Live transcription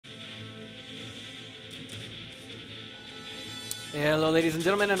Hello, ladies and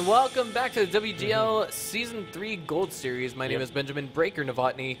gentlemen, and welcome back to the WGL Season 3 Gold Series. My name is Benjamin Breaker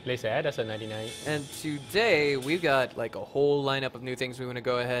Novotny. That's a 99. And today, we've got like a whole lineup of new things we want to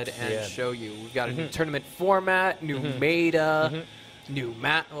go ahead and show you. We've got a new tournament format, new meta, new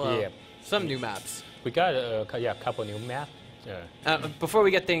map, some new maps. We got a couple new maps. Before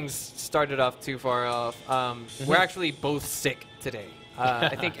we get things started off too far off, we're actually both sick today.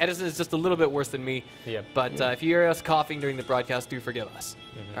 I think Edison is just a little bit worse than me. But if you hear us coughing during the broadcast, do forgive us.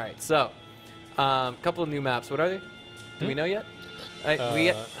 All right, so a couple of new maps. What are they? Do we know yet?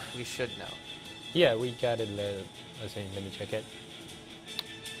 We should know. Yeah, we got it. Let's see, let me check it.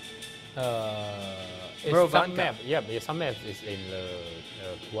 Some map. Some maps is in the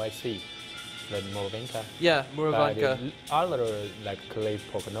YC. The Morovenka. Yeah, Morovenka. Other like Clay,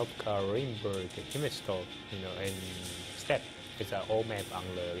 Pokonovka, Rainberg, Himmelstock, and Step. It's an old map on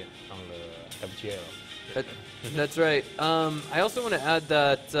the WGL. That's right. I also want to add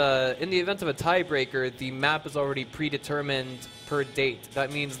that in the event of a tiebreaker, the map is already predetermined per date.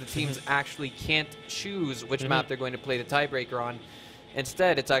 That means the teams actually can't choose which map they're going to play the tiebreaker on.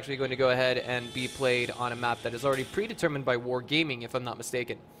 Instead, it's actually going to go ahead and be played on a map that is already predetermined by Wargaming, if I'm not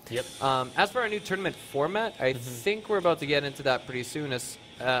mistaken. Yep. As for our new tournament format, I think we're about to get into that pretty soon, as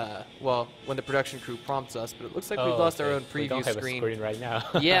well, when the production crew prompts us. But it looks like we've lost our own preview we don't have screen. A screen right now.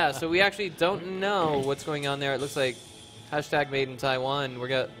 Yeah, so we actually don't know what's going on there. It looks like hashtag made in Taiwan. We're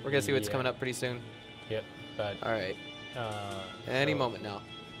gonna see what's coming up pretty soon. Yep. But all right. Any moment now.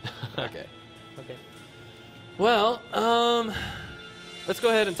 Okay. Okay. Well, let's go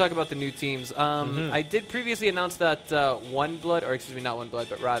ahead and talk about the new teams. I did previously announce that One Blood, or excuse me, not One Blood,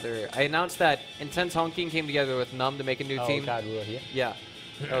 but rather I announced that Intense Honking came together with Numb to make a new team. Oh God, we were here. Yeah,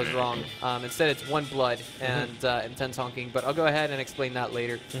 that was wrong. Instead, it's One Blood and Intense Honking, but I'll go ahead and explain that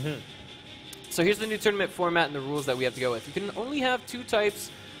later. So here's the new tournament format and the rules that we have to go with. You can only have 2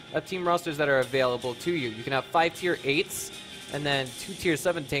 types of team rosters that are available to you. You can have 5 tier 8s and then 2 tier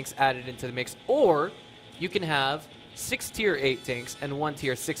 7 tanks added into the mix, or you can have 6 tier 8 tanks and 1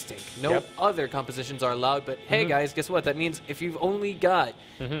 tier 6 tank. No other compositions are allowed, but hey guys, guess what? That means if you've only got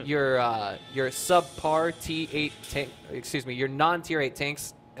your subpar T8 tank, excuse me, your non-tier 8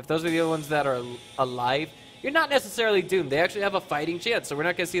 tanks, if those are the only ones that are alive, you're not necessarily doomed. They actually have a fighting chance, so we're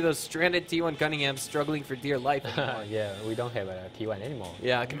not going to see those stranded T1 Cunninghams struggling for dear life anymore. Yeah, we don't have a T1 anymore.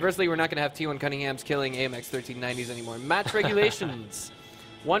 Yeah, conversely, we're not going to have T1 Cunninghams killing AMX 1390s anymore. Match regulations.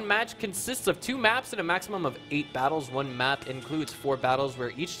 One match consists of 2 maps and a maximum of 8 battles. One map includes 4 battles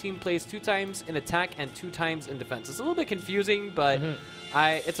where each team plays 2 times in attack and 2 times in defense. It's a little bit confusing, but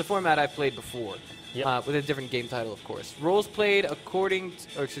it's a format I've played before, with a different game title, of course. Roles played according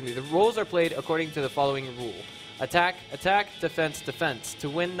to, or excuse me, the roles are played according to the following rule: attack, attack, defense, defense. To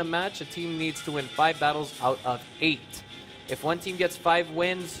win the match, a team needs to win 5 battles out of 8. If one team gets 5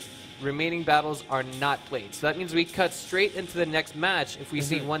 wins, remaining battles are not played. So that means we cut straight into the next match if we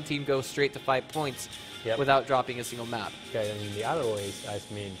see one team go straight to 5 points without dropping a single map. Okay, and the other way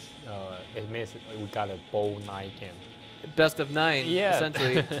it means we got a bowl 9 game. Best of 9,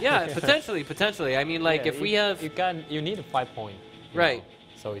 essentially. Yeah, potentially. I mean, like if we have, you need a 5 point. Right.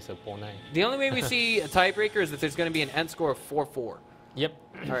 So it's a 4-9. The only way we see a tiebreaker is if there's going to be an end score of 4-4. Yep.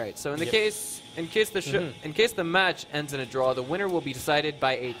 All right. So in the case the match ends in a draw, the winner will be decided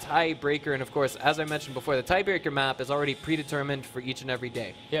by a tiebreaker. And of course, as I mentioned before, the tiebreaker map is already predetermined for each and every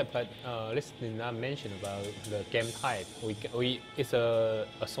day. Yeah, but let's not mention about the game type. It's a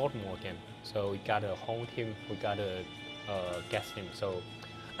assault mode game. So we got a home team, we got a gas team. So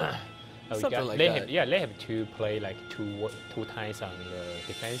they have to play like two times on the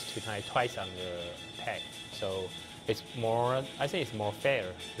defense, twice on the attack. So it's more. I think it's more fair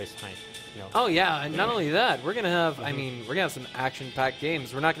this time. Oh yeah, and not only that, we're gonna have. I mean, we're gonna have some action-packed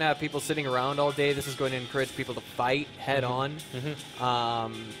games. We're not gonna have people sitting around all day. This is going to encourage people to fight head-on.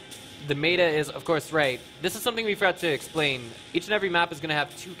 The meta is, of course, right. This is something we forgot to explain. Each and every map is gonna have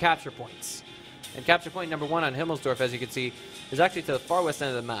 2 capture points, and capture point number 1 on Himmelsdorf, as you can see, is actually to the far west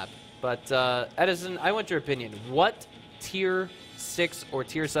end of the map. But Edison, I want your opinion. What tier 6 or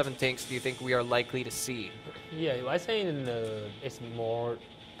tier 7 tanks do you think we are likely to see? Yeah, I think it's more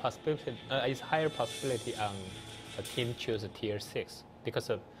possibility. It's higher possibility on a team choose a tier 6 because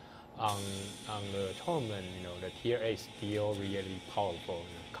of on the tournament, the tier 8 is still really powerful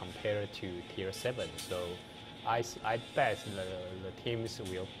compared to tier 7. So I bet the teams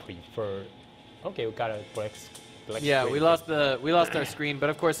will prefer. Okay, we got a black. Yeah, we lost our screen, but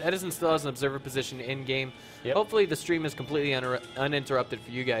of course Edison still has an observer position in game. Hopefully the stream is completely uninterrupted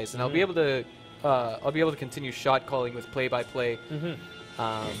for you guys, and I'll be able to continue shot calling with play-by-play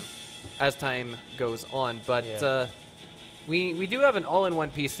as time goes on. But we do have an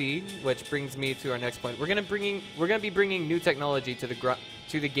all-in-one PC, which brings me to our next point. We're gonna be bringing new technology to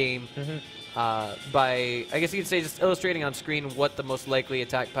the game by, I guess you could say, just illustrating on screen what the most likely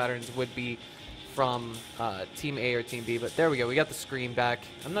attack patterns would be from Team A or Team B. But there we go. We got the screen back.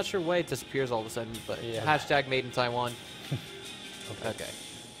 I'm not sure why it disappears all of a sudden, but hashtag made in Taiwan. Okay.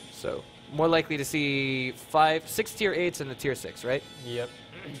 So more likely to see 6 tier 8s and the tier 6, right? Yep.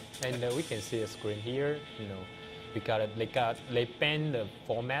 And we can see a screen here. You know, they ban the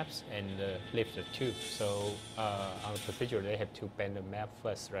 4 maps and leave the 2. So on the procedure, they have to ban the map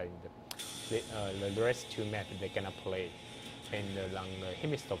first, right? The rest 2 maps they cannot play. And on the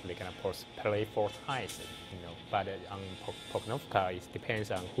hemisphere, they cannot play 4 times. You know, but on Poknovka, it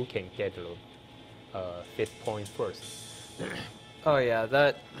depends on who can get the 5th point first. Oh yeah,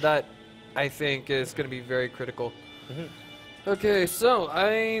 that I think is going to be very critical. Okay, so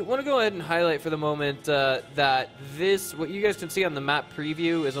I want to go ahead and highlight for the moment that what you guys can see on the map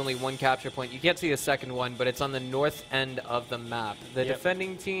preview is only 1 capture point. You can't see a second one, but it's on the north end of the map. The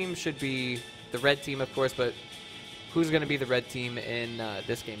defending team should be the red team, of course, but who's going to be the red team in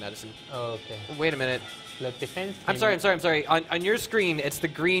this game, Edison? Oh, okay. Wait a minute. The defense team. I'm sorry. On your screen, it's the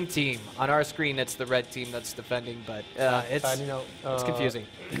green team. On our screen, it's the red team that's defending, but it's confusing.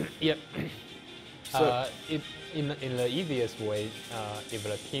 Yep. So, in the easiest way, if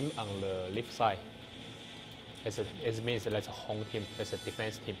the team on the left side, it means that's a home team, that's a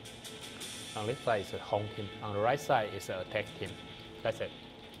defense team. On left side is a home team. On the right side is an attack team. That's it.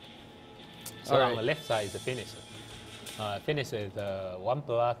 So on the left side is the finisher. Finisher is 1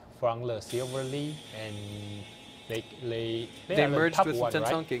 block from the silver league, and they merged with one, Intense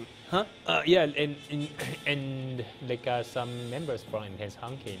right? Honking. Huh? Yeah, and they got some members from Intense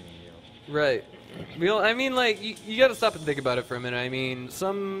Honking. You know. Right. Well, I mean, like, you got to stop and think about it for a minute. I mean,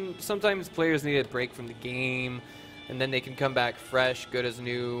 sometimes players need a break from the game, and then they can come back fresh, good as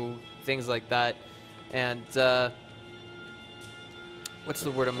new, things like that. And what's the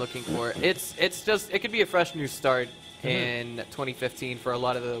word I'm looking for? It's just, it could be a fresh new start in 2015 for a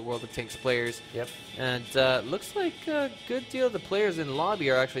lot of the World of Tanks players. Yep. And looks like a good deal of the players in lobby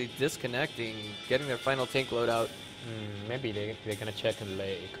are actually disconnecting, getting their final tank loadout. Maybe they're gonna check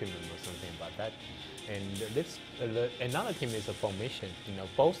the equipment or something about that. And another team is a formation. You know,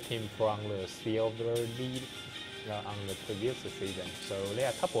 both teams from the silver lead on the previous season. So they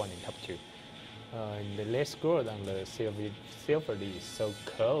are top 1 and top 2. And the less scored on the silver lead is so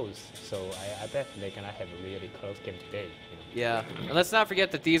close. So I bet they're gonna have a really close game today. You know? Yeah, and let's not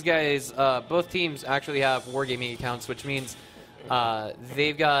forget that these guys, both teams actually have wargaming accounts, which means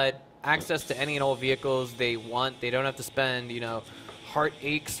they've got access to any and all vehicles they want. They don't have to spend, heart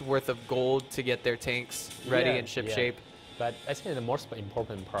aches worth of gold to get their tanks ready and ship shape. But I think the most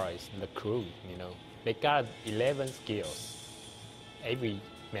important part is the crew. You know, they got 11 skills, every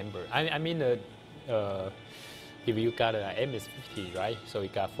member. I mean, if you got an MS-50, right? So you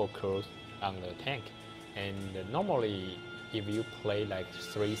got 4 crews on the tank, and normally if you play like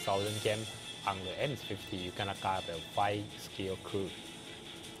 3,000 games on the MS-50, you gonna got a 5 skill crew.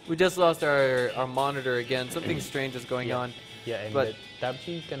 We just lost our monitor again. Something strange is going on. Yeah, and the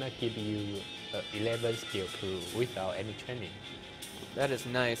WG gonna give you 11 skill crew without any training. That is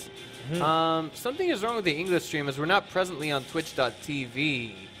nice. Something is wrong with the English stream as we're not presently on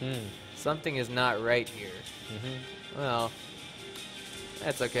twitch.tv. Something is not right here. Well,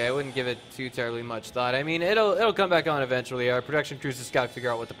 that's okay. I wouldn't give it too terribly much thought. I mean, it'll come back on eventually. Our production crews just got to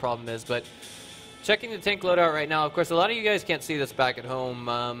figure out what the problem is, but checking the tank loadout right now. Of course, a lot of you guys can't see this back at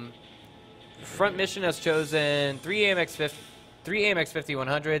home. Front mission has chosen 3 AMX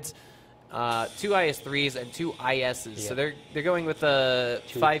 5100s, 2 IS3s, and 2 ISs. Yep. So they're going with the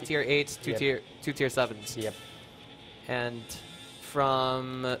 5 tier 8s, 2 tier 7s. Yep. And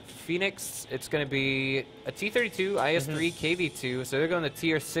from PhoeniX, it's going to be a T32, IS3, KV2. So they're going the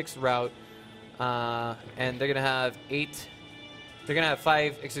tier 6 route, and they're going to have 7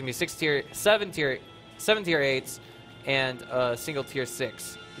 tier 8s, and a single tier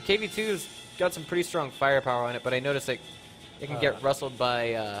 6. The KV2's got some pretty strong firepower on it, but I noticed it can get rustled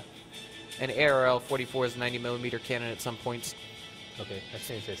by an ARL 44's 90mm cannon at some points. Okay, I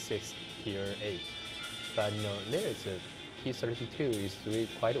think it's a 6 tier 8. But no, there is a T32 is really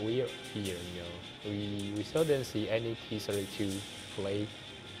quite weird here. We seldom see any T32 play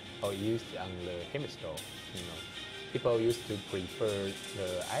or used on the hemisphere. People used to prefer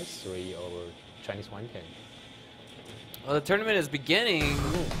the IS3 over Chinese 110. Well, the tournament is beginning.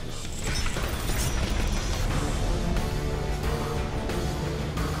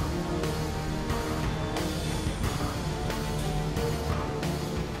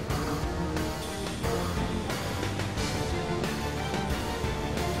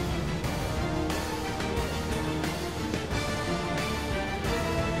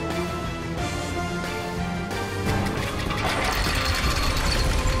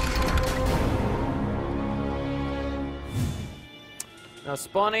 Now,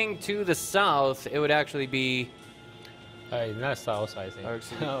 spawning to the south, it would actually be... Not south, I think. Or,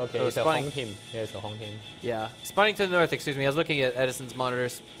 excuse me. Okay, So it's a spawning- home team. Yeah, it's a home team. Yeah. Spawning to the north, excuse me. I was looking at Edison's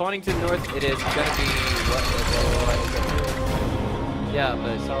monitors. Spawning to the north, it is going to be... Yeah,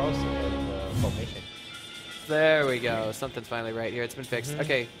 but... South and formation. There we go. Something's finally right here. It's been fixed.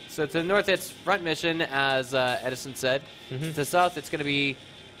 Okay, so to the north, it's front mission, as Edison said. To the south, it's going to be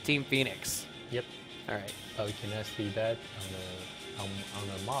Team PhoeniX. Yep. All right. Oh, you cannot see that on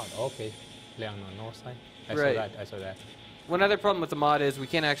the mod. Okay, they're on the north side. I Right. saw that. I saw that. One other problem with the mod is we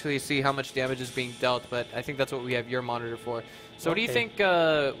can't actually see how much damage is being dealt, but I think that's what we have your monitor for. So what do you Okay. think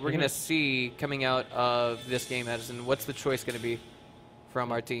we're going to see coming out of this game, Edison? What's the choice going to be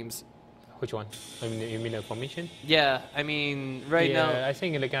from our teams? Which one? You mean the formation? Yeah, I mean, right yeah, now... I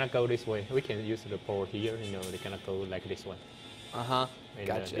think they're gonna go this way. We can use the port here. You know, they're gonna go like this one. Uh-huh. And,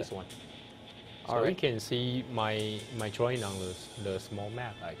 Gotcha. this one. All So we right. can see my drawing on the small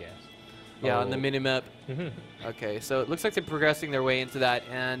map, I guess. Yeah, on the minimap. Mhm. Okay, so it looks like they're progressing their way into that.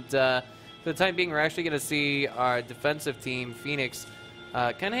 And for the time being, we're actually going to see our defensive team, PhoeniX,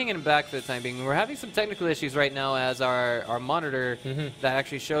 kind of hanging back for the time being. We're having some technical issues right now as our monitor that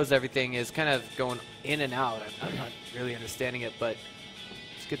actually shows everything is kind of going in and out. I'm not really understanding it, but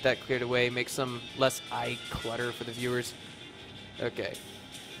let's get that cleared away, make some less eye clutter for the viewers. Okay.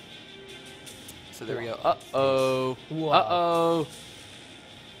 So there we go. Uh-oh. Wow. Uh-oh.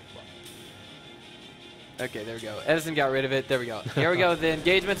 Okay, there we go. Edison got rid of it. There we go. Here we go. The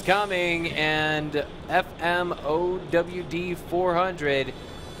engagement's coming, and FMOWD 400,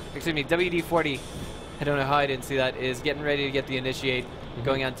 excuse me, WD-40, I don't know how I didn't see that, is getting ready to get the initiate,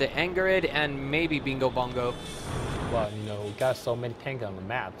 going on to Angerid and maybe Bingo Bongo. Well, you know, we got so many tanks on the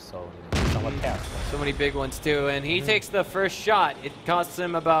map, so you know, somewhat tough. So many big ones, too. And he takes the first shot. It costs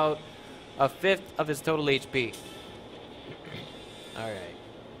him about a fifth of his total HP. All right.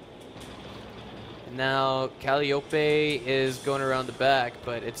 Now, Calliope is going around the back,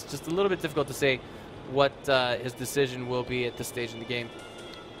 but it's just a little bit difficult to say what his decision will be at this stage in the game.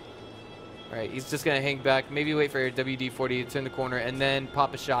 All right, he's just going to hang back, maybe wait for your WD-40 to turn the corner, and then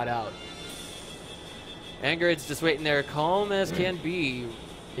pop a shot out. Angerid's just waiting there, calm as can be.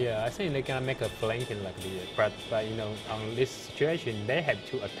 Yeah, I think they're gonna make a flanking like this, but you know, on this situation, they have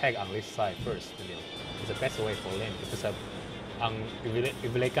to attack on this side first. You know, it's the best way for them because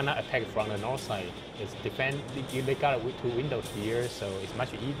if they gonna attack from the north side, it's defend. They got two windows here, so it's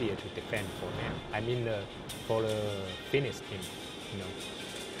much easier to defend for them. I mean, for the Phoenix team, you know,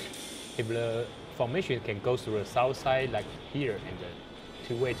 if the formation can go through the south side like here and the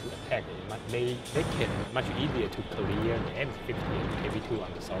two-way to attack, they can much easier to clear the M50 and KV2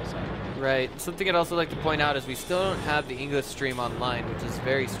 on the south side. Right. Something I'd also like to point out is we still don't have the English stream online, which is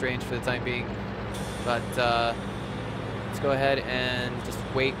very strange for the time being. But let's go ahead and just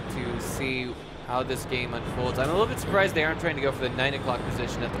wait to see how this game unfolds. I'm a little bit surprised they aren't trying to go for the 9 o'clock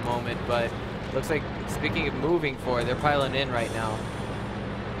position at the moment, but looks like, speaking of moving forward, they're piling in right now.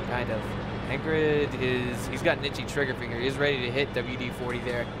 Kind of. Angerid he's got an itchy trigger finger. He's ready to hit WD-40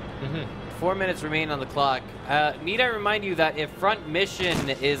 there. 4 minutes remain on the clock. Need I remind you that if front mission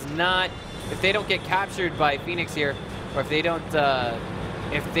is not, if they don't get captured by PhoeniX here, or if they don't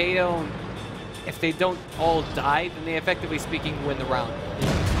all die, then they effectively speaking win the round.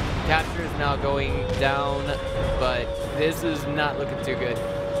 Capture is now going down, but this is not looking too good.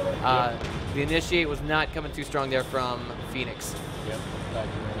 The initiate was not coming too strong there from PhoeniX. Yep. But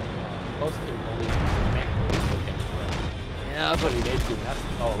both teams only make Yeah, but they do not.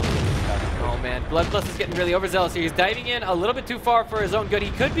 oh man, Bloodlust is getting really overzealous here. He's diving in a little bit too far for his own good.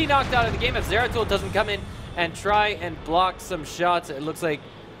 He could be knocked out of the game if Zeratul doesn't come in and try and block some shots. It looks like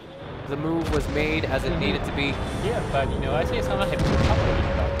the move was made as it needed to be. Yeah, but you know, I see someone have to cover it,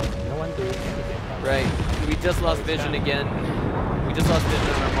 but no one doing anything. Right. We just lost vision again. We just lost vision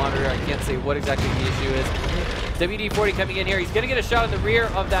on our monitor. I can't say what exactly the issue is. WD-40 coming in here. He's going to get a shot in the rear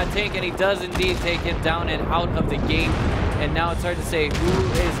of that tank, and he does indeed take him down and out of the game. And now it's hard to say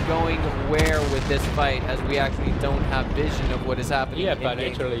who is going where with this fight, as we actually don't have vision of what is happening. Yeah, but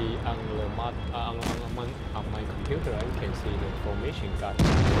in-game. actually on the on my computer, I can see the formation got.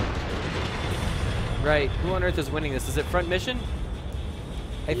 Right. Who on earth is winning this? Is it front mission?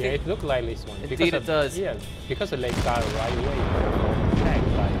 I Yeah, it looked like this one. Indeed it does. Yeah, because they got right away for attack,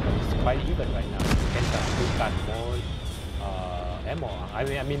 but it's quite even right now. Depends on who got more ammo.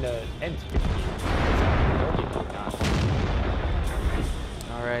 I mean the M50.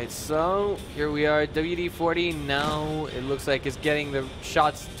 All right, so here we are. WD-40 now, it looks like, is getting the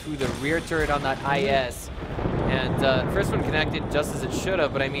shots to the rear turret on that IS. And first one connected just as it should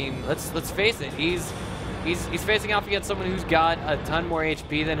have, but I mean, let's face it, he's He's facing off against someone who's got a ton more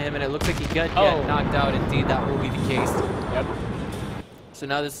HP than him, and it looks like he could get knocked out. Indeed, that will be the case. Yep. So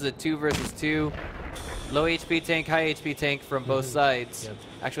now this is a 2 versus 2. Low HP tank, high HP tank from both sides. Yep.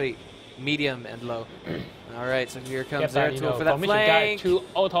 Actually, medium and low. All right, so here comes but, Zeratul for that flank. Got 2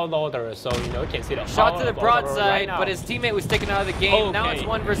 auto loaders, so you can see the shot to the right broadside, but his teammate was taken out of the game. Now it's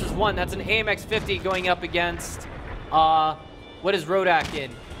 1 versus 1. That's an AMX 50 going up against what is Rodak in?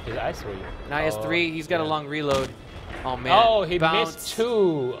 His IS-3. An IS-3. He's got a long reload. Oh man. Oh, he Bounced. missed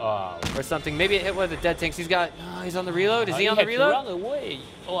 2. Or something. Maybe it hit one of the dead tanks. He's got. He's on the reload. Is he on the had reload? To run away.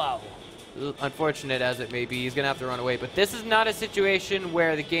 Wow. Unfortunate as it may be, he's going to have to run away. But this is not a situation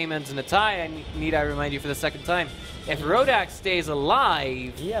where the game ends in a tie. I remind you for the second time. If Rodak stays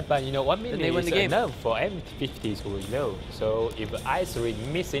alive, yeah, but 1 minute then they win the game. Enough for M50 to reload. So if IS-3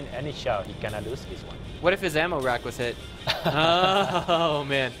 missing any shot, he cannot lose this one. What if his ammo rack was hit? Oh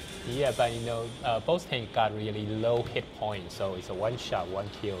man. Yeah, but both tanks got really low hit points, so it's a 1 shot, 1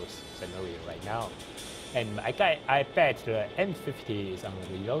 kill scenario right now. And I bet the M50 is on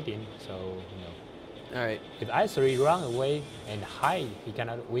reloading, so All right. If IS-3 run away and hide, he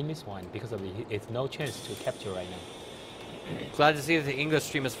cannot win this one because of it's no chance to capture right now. Glad to see that the English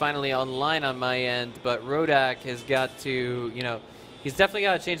stream is finally online on my end, but Rodak has got to, he's definitely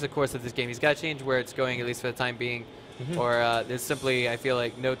got to change the course of this game. He's got to change where it's going, at least for the time being, or there's simply, I feel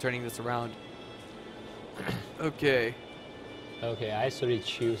like, no turning this around. Okay. Okay, I actually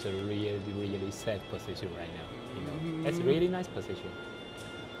choose a really sad position right now. That's a really nice position.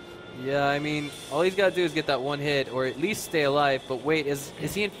 Yeah, I mean, all he's got to do is get that 1 hit, or at least stay alive. But wait, is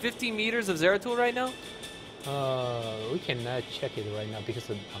he in 50 meters of Zeratul right now? We cannot check it right now because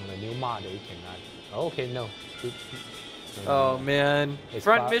on the new mod we cannot. Okay, no. Oh man,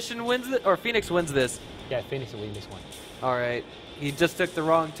 Front Mission wins it, or PhoeniX wins this. Yeah, PhoeniX wins this one. All right, he just took the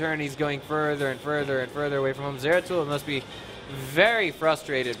wrong turn. He's going further and further and further away from him. Zeratul must be very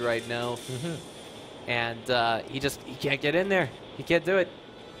frustrated right now, and he can't get in there. He can't do it.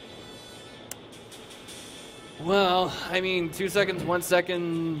 Well, I mean, 2 seconds, 1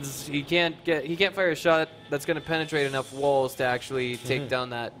 second. He can't fire a shot that's going to penetrate enough walls to actually take down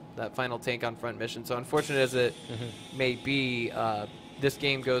that final tank on Front Mission. So unfortunate as it may be, this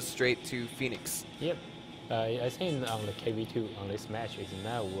game goes straight to PhoeniX. Yep. I think on the KV2 on this match is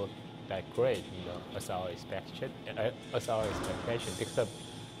not work that great, as our expectation. Because of,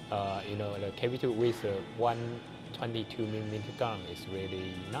 the KV2 with a 122mm gun is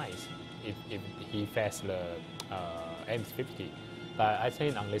really nice. If he faces the M50, but I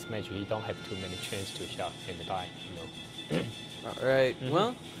think on this match he don't have too many chances to shot and die. All right.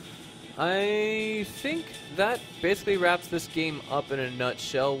 Well, I think that basically wraps this game up in a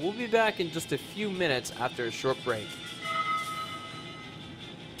nutshell. We'll be back in just a few minutes after a short break.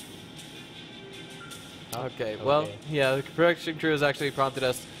 Okay. Well, yeah, the production crew has actually prompted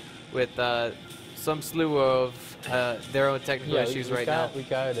us with some slew of their own technical issues right now. We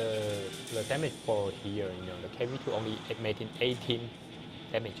got the damage for here, the KV2 only making 18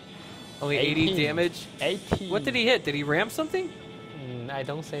 damage. Only 80 damage? 18. What did he hit? Did he ram something? I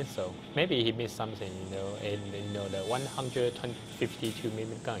don't think so. Maybe he missed something, and the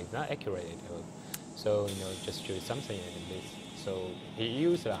 152mm gun is not accurate at all. So, just shoot something in this. So he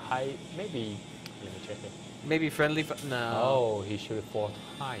used a high, maybe, let me check it. Maybe friendly, no. Oh, he shot 4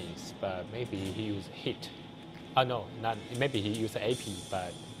 times, but maybe he used hit. No, not, maybe he used AP,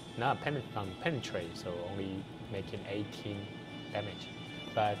 but not penetrate, so only making 18 damage.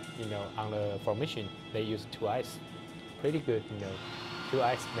 But, on the formation, they use 2 ice. Pretty good, 2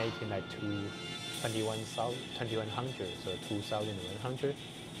 ice making like 2100, so 2100.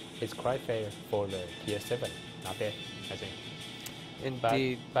 It's quite fair for the tier 7, not bad, I think.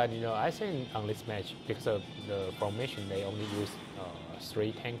 Indeed. But I think on this match, because of the formation, they only use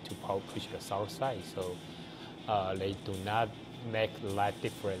 3 tanks to push the south side, so they do not make a lot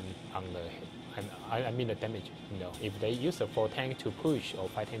different on the, I mean the damage. If they use a 4 tank to push or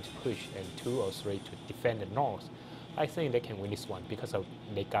 5 tank to push and 2 or 3 to defend the north, I think they can win this one because of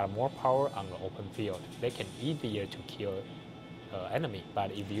they got more power on the open field. They can easier to kill enemy,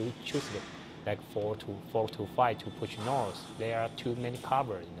 but if you choose like 4 to 5 to push north, there are too many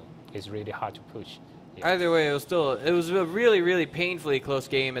cover. It's really hard to push. Yeah. Either way, it was a really painfully close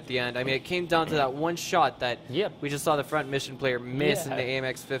game at the end. I mean, it came down to that 1 shot that we just saw the Front Mission player miss in the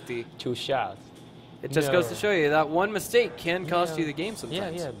AMX 50. 2 shots. It just goes to show you that one mistake can cost you the game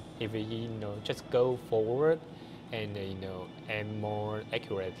sometimes. Yeah. If you just go forward and and more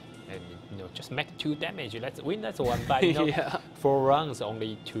accurate and just make 2 damage, let's win that one. But 4 rounds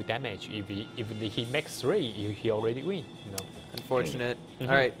only 2 damage. If he makes 3, he already win. Unfortunate. All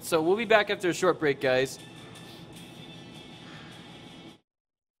right, so we'll be back after a short break, guys.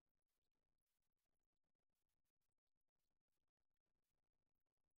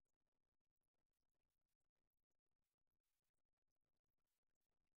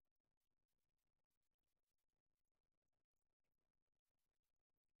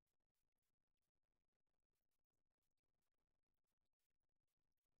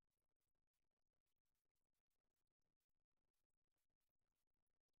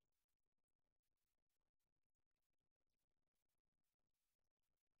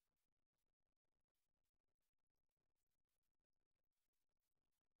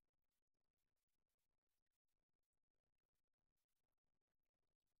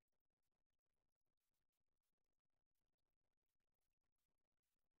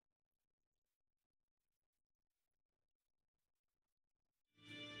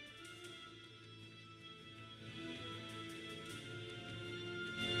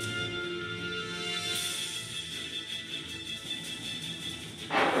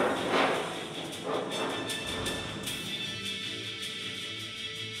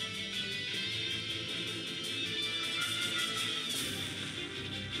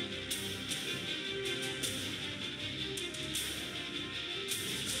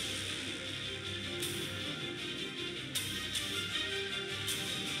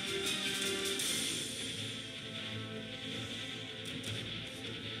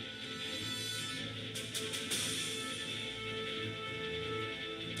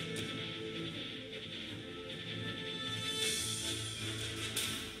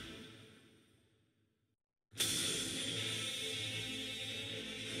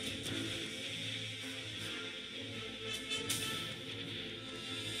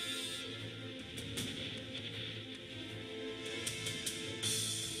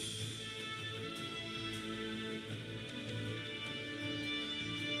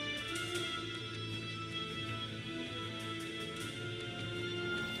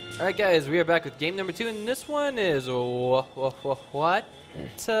 All right, guys, we are back with game number 2, and this one is what on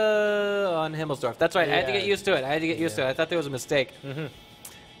Himmelsdorf. That's right. I had to get used to it. I thought there was a mistake.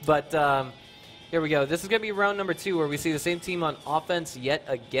 But here we go. This is going to be round number 2, where we see the same team on offense yet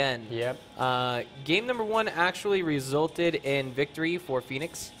again. Yep. Game number 1 actually resulted in victory for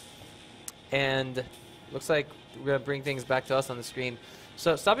PhoeniX, and looks like we're going to bring things back to us on the screen.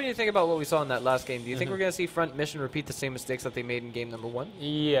 So, stopping to think about what we saw in that last game, do you think we're going to see Front Mission repeat the same mistakes that they made in game number 1?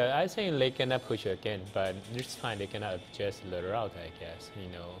 Yeah, I think they cannot push again, but this time they cannot adjust the route, I guess,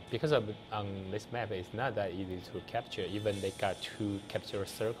 because of on this map, it's not that easy to capture, even they got 2 capture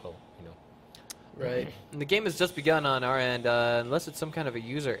circle, Right. And the game has just begun on our end, unless it's some kind of a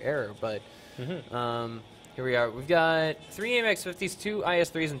user error, but here we are. We've got 3 AMX50s, 2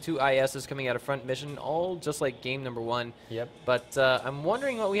 IS3s, and 2 ISs coming out of Front Mission, all just like game number 1. Yep. But I'm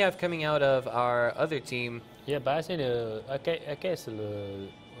wondering what we have coming out of our other team. Yeah, but I think I guess the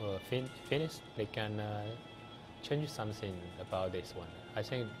PhoeniX, they can change something about this one. I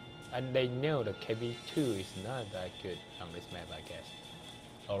think, and they know the KB2 is not that good on this map, I guess.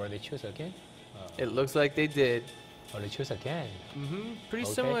 Or they choose again? It looks like they did. Or they choose again? Pretty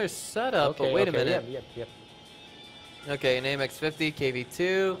similar setup, but wait a minute. Yep. Okay, an AMX50,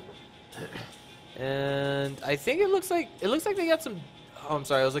 KV2, and I think it looks like they got some. Oh, I'm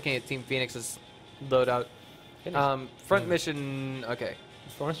sorry, I was looking at Team PhoeniX's loadout. Front Mission, okay.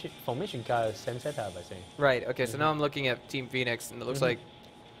 Front Mission got the same setup, I think. Right. Okay, so now I'm looking at Team PhoeniX, and it looks like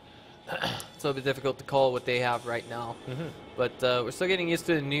it's a little bit difficult to call what they have right now. But we're still getting used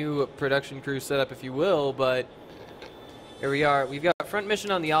to the new production crew setup, if you will. But here we are. We've got Front Mission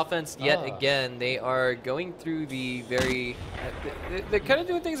on the offense yet again. They are going through the very... they're kind of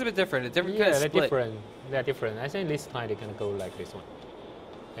doing things a bit different. A different kind of split. They're different. I think this time they're going to go like this one.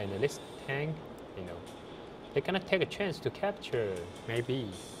 And this tank, they're going to take a chance to capture, maybe,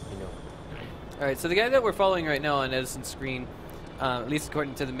 All right, so the guy that we're following right now on Edison's screen, at least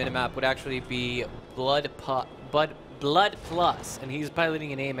according to the minimap, would actually be Blood Plus, and he's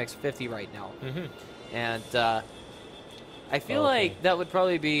piloting an AMX50 right now. And... I feel like that would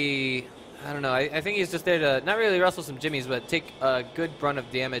probably be, I don't know, I think he's just there to not really wrestle some jimmies, but take a good brunt of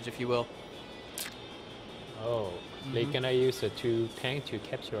damage, if you will. Oh, they cannot use the 2 tank to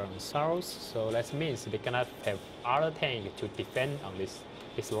capture on south, so that means they cannot have other tank to defend on this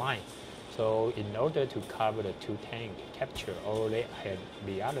line. So in order to cover the 2 tank capture, or they have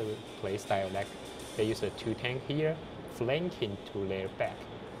the other play style, like they use the 2 tank here, flanking to their back.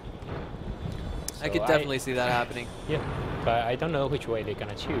 I could definitely see that happening. Yeah, but I don't know which way they're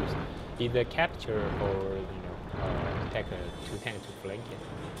gonna choose. Either capture or take a 2 tank to flank it.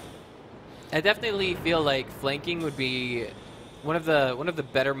 I definitely feel like flanking would be one of the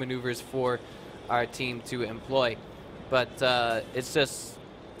better maneuvers for our team to employ. But it's just,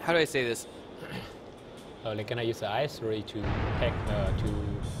 how do I say this? They're gonna use the IS3 to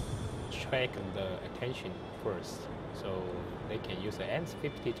track the attention first, so they can use the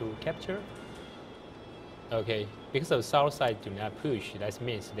AMX50 to capture. Okay, because the south side do not push, that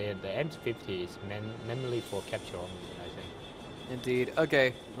means the AMX50 is mainly for capture only, I think. Indeed.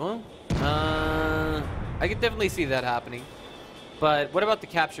 Okay, well, I could definitely see that happening. But what about the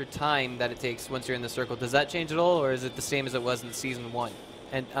capture time that it takes once you're in the circle? Does that change at all, or is it the same as it was in Season 1?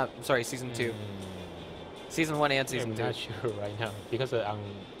 And, sorry, Season 2. Season 1 and Season 2. I'm not sure right now, because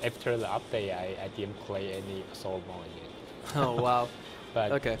after the update, I didn't play any assault mode yet. Oh, wow.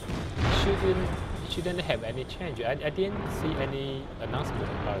 But okay. Shouldn't have any change. I didn't see any announcement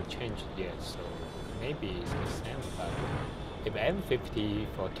about change yet, so maybe it's the same. But if M50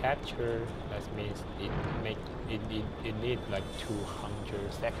 for capture, that means it needs like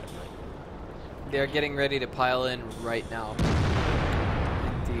 200 seconds, right? They're getting ready to pile in right now.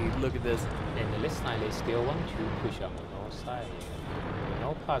 Indeed, look at this. And this time they still want to push on the north side. The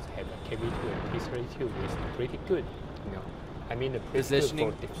north part have a KB2 and T32, which is pretty good, I mean, the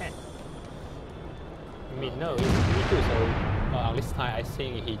positioning for defense. I mean, no, it's pretty good. So on this time, I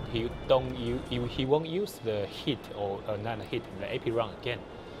think he won't use the hit or not a hit, the AP round again.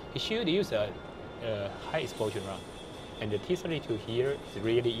 He should use a high exposure round, and the T32 here is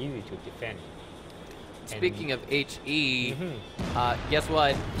really easy to defend. Speaking of HE, guess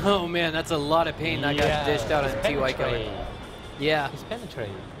what? Oh man, that's a lot of pain that got dished out on TY Killer. Yeah, it's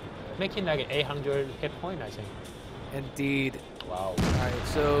penetrating, making like 800 hit point, I think. Indeed. Wow. Alright,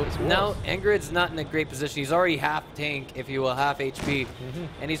 so now Ingrid's not in a great position. He's already half tank, if you will, half HP.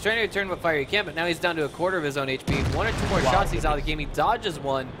 And he's trying to return what fire he can, but now he's down to a quarter of his own HP. 1 or 2 more shots, he's out of the game. He dodges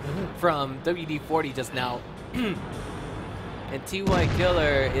one from WD-40 just now. And TY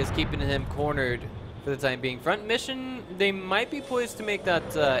Killer is keeping him cornered for the time being. Front mission, they might be poised to make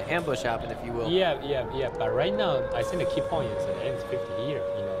that ambush happen, if you will. Yeah. But right now, I think the key point is the M50 here.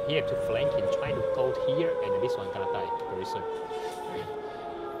 You know, he had to flank him, trying to go here, and this one gonna die very soon.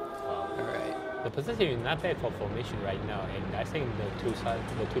 All right. The position is not bad for formation right now, and I think the two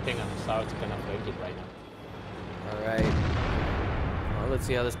tank on the south gonna flank it right now. All right. Well, let's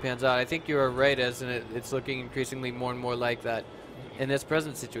see how this pans out. I think you are right, as it's looking increasingly more and more like that in this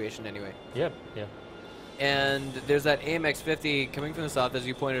present situation, anyway. Yep. And there's that AMX-50 coming from the south, as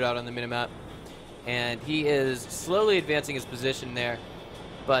you pointed out on the minimap, and he is slowly advancing his position there.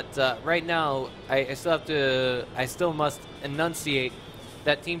 But right now, I still must enunciate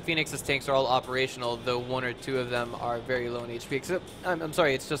that Team PhoeniX's tanks are all operational, though one or two of them are very low in HP. Except, I'm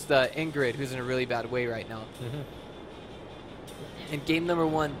sorry, it's just Ingrid who's in a really bad way right now. And game number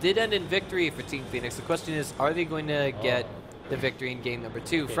 1 did end in victory for Team PhoeniX. The question is, are they going to get the victory in game number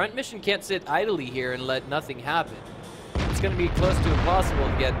 2? Okay. Front mission can't sit idly here and let nothing happen. It's going to be close to impossible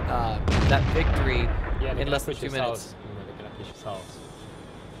to get that victory in less than 2 minutes. They're going to push south.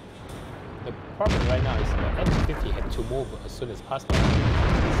 The problem right now is the M50 had to move as soon as possible.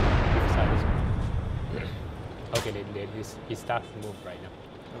 Okay, he started to move right now.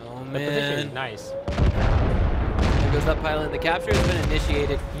 Oh, man. The position is nice. There goes that pylon. The capture has been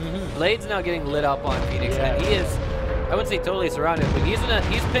initiated. Blade's now getting lit up on PhoeniX, and he is, I wouldn't say totally surrounded, but he's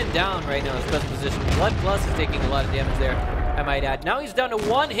pinned down right now in his best position. Blood Plus is taking a lot of damage there, I might add. Now he's down to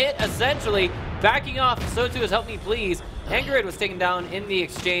 1 hit, essentially. Backing off, so too is Help Me Please. Angerid was taken down in the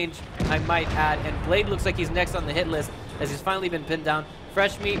exchange, I might add, and Blade looks like he's next on the hit list, as he's finally been pinned down.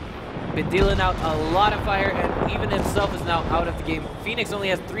 Fresh Meat been dealing out a lot of fire, and even himself is now out of the game. PhoeniX only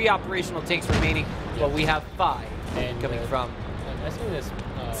has 3 operational tanks remaining, but we have 5 coming from I think there's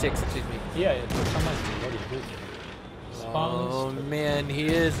 6, excuse me. Yeah, someone's already good. Oh man, he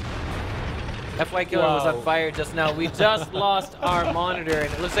is. FY Killer was on fire just now. We just lost our monitor,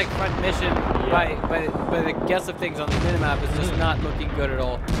 and it looks like front mission, by the guess of things on the minimap, is just not looking good at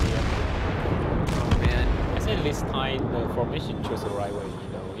all. Oh man. I think this time the formation chose the right way. You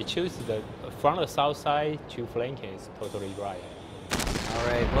know, it chose the from the south side to flank is totally right. All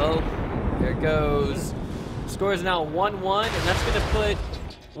right, well, there goes. Score is now 1-1, and that's going to put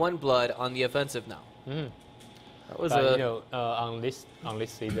 1 blood on the offensive now. That was you know, on this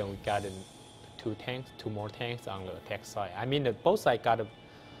season we got 2 more tanks on the attack side. I mean, both sides got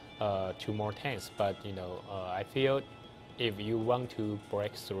 2 more tanks, but you know, I feel if you want to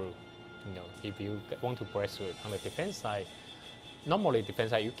break through, you know, if you want to break through on the defense side, normally defense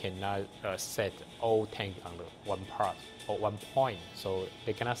side you cannot set all tanks on the one part or one point, so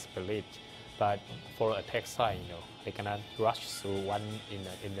they cannot split. But for attack side, you know, they cannot rush through one in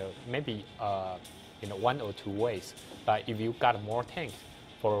the maybe in 1 or 2 ways. But if you got more tanks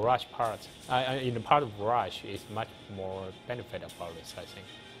for a rush part, in the part of rush is much more benefit about this. I think.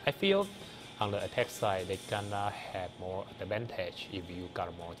 I feel on the attack side they gonna have more advantage if you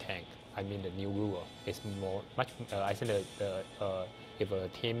got more tank. I mean the new rule is much. I think if a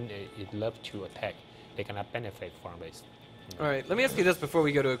team is love to attack, they cannot benefit from this. All right, let me ask you this before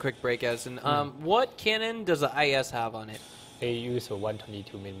we go to a quick break, Addison. What cannon does the IS have on it? They use a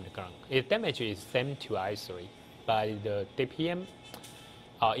 122mm gun. Its damage is same to I3, but the DPM,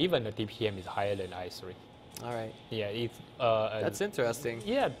 even the DPM is higher than I3. All right. Yeah, it's. That's interesting.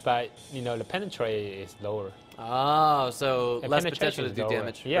 Yeah, but you know the penetration is lower. Oh, so less potential to do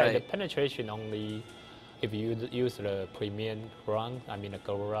damage. Yeah, right. The penetration only, if you use the premium run, I mean the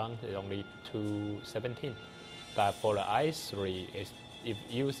gold run, is only 217. But for the I3, if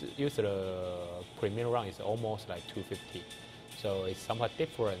you use the premium run, it's almost like 250. So it's somewhat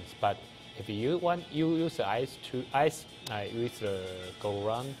different. But if you use the use the gold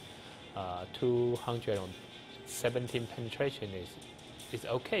run, 217 penetration is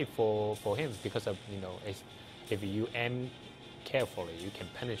okay for him because of, you know, if you aim carefully, you can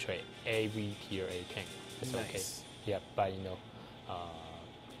penetrate every tier A tank. It's nice. Okay. Yeah, but you know,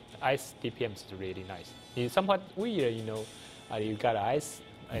 ice DPM is really nice. It's somewhat weird, you know. You got ice,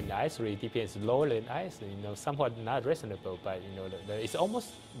 and the I3 DPM is lower than ice. You know, somewhat not reasonable, but you know, it's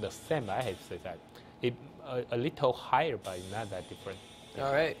almost the same. I have to say that it a little higher, but not that different.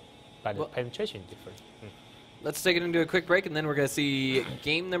 All right. But the penetration is different. Let's take it into a quick break, and then we're going to see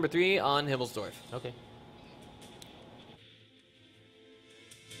game number 3 on Himmelsdorf. Okay.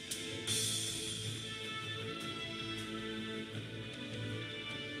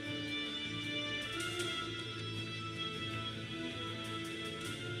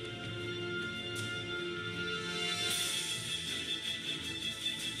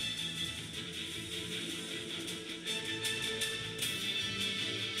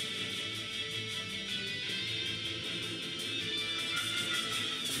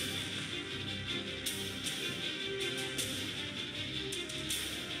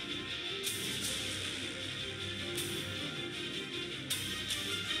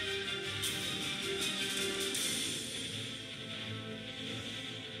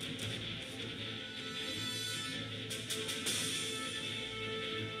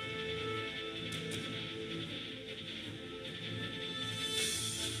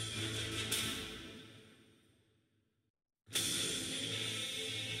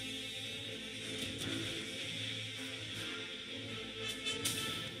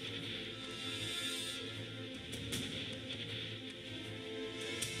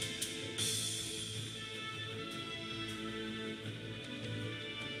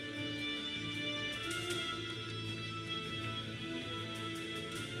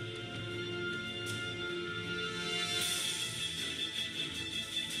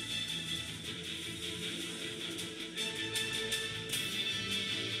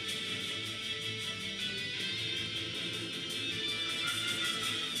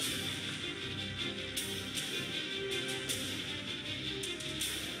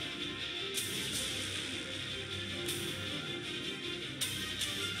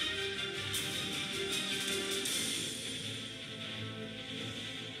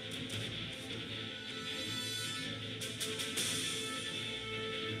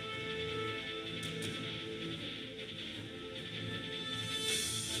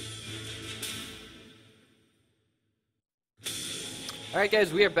 All right,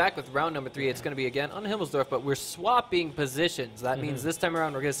 guys, we are back with round number 3. It's going to be again on Himmelsdorf, but we're swapping positions. That means this time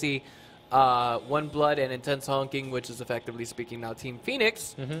around we're going to see One Blood and Intense Honking, which is effectively speaking now Team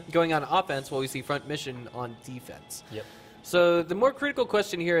PhoeniX, going on offense while we see Front Mission on defense. Yep. So the more critical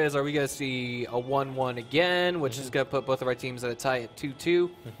question here is, are we going to see a 1-1 again, which is going to put both of our teams at a tie at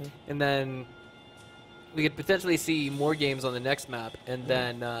 2-2, and then we could potentially see more games on the next map, and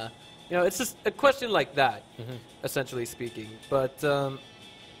then you know, it's just a question like that, essentially speaking. But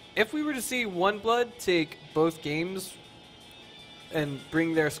if we were to see One Blood take both games and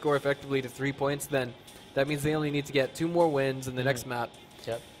bring their score effectively to 3 points, then that means they only need to get 2 more wins in the next map,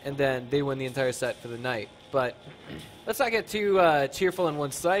 and then they win the entire set for the night. But let's not get too cheerful and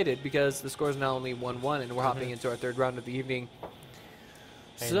one-sided, because the score is now only 1-1, and we're hopping into our 3rd round of the evening.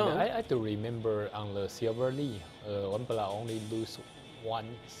 And So I do remember on the Silver League, One Blood only lose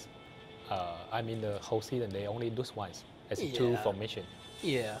once. I mean, the whole season they only lose once. It's 2 formation.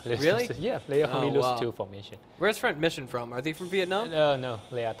 Yeah. Really? Yeah, they only lose 2 formation. Where's Front Mission from? Are they from Vietnam? No,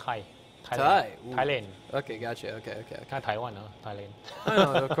 they are Thai. Thailand. Okay, gotcha. Okay. Not Taiwan, no, Thailand. Oh,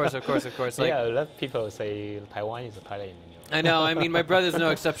 no, of course. Like, yeah, a lot of people say Taiwan is Thailand. I know. I mean, my brother's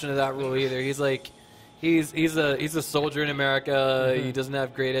no exception to that rule either. He's like, he's a soldier in America. He doesn't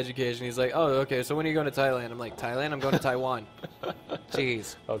have great education. He's like, oh, okay. So when are you going to Thailand? I'm like, Thailand? I'm going to Taiwan.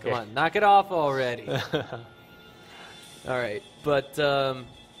 Jeez. Okay. Come on, knock it off already. All right, but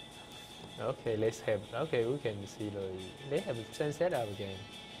okay, let's have. Okay, we can see they have the same setup again.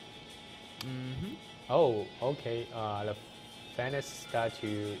 Oh, okay. The fans start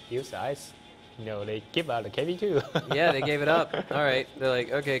to use ice. You know, they give out the KB2. yeah, they gave it up. All right, they're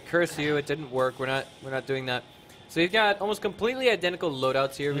like, okay, curse you. It didn't work. We're not doing that. So you've got almost completely identical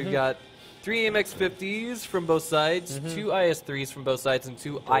loadouts here. We've got 3 MX-50s from both sides, 2 IS-3s from both sides, and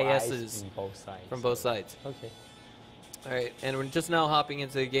 2 ISs from both sides. Okay. All right, and we're just now hopping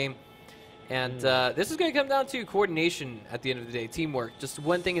into the game. And this is going to come down to coordination at the end of the day, teamwork. Just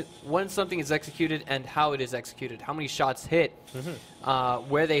when something is executed and how it is executed, how many shots hit,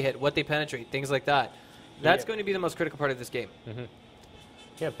 where they hit, what they penetrate, things like that. That's going to be the most critical part of this game.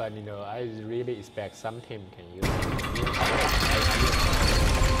 Yeah, but you know, I really expect some team can use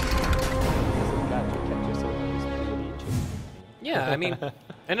Yeah, I mean,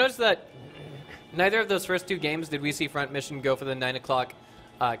 I noticed that neither of those first 2 games did we see Front Mission go for the 9 o'clock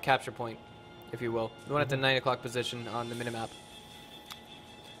capture point, if you will. The one at the 9 o'clock position on the minimap.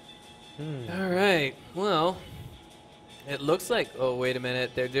 All right, well, it looks like, oh, wait a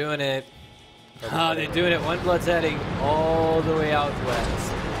minute, they're doing it. Oh, they're doing it. One Blood's heading all the way out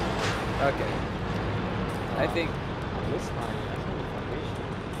west. Okay. I think... This time, I think the formation.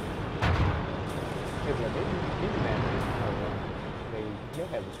 If they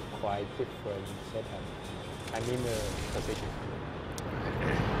have quite different setup. I mean the position.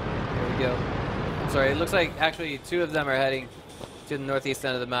 There we go. I'm sorry, it looks like actually 2 of them are heading to the northeast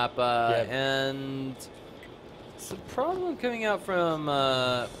end of the map. And it's a problem coming out from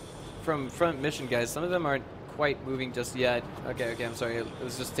Front Mission, guys. Some of them aren't quite moving just yet. Okay, I'm sorry. It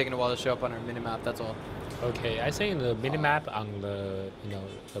was just taking a while to show up on our minimap, that's all. Okay, I think the minimap on the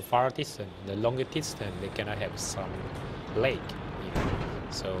the far distance, the longer distance, they cannot have some lake,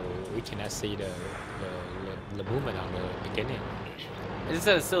 so we cannot see the movement on the beginning. I just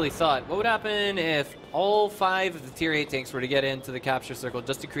had a silly thought. What would happen if all 5 of the Tier 8 tanks were to get into the capture circle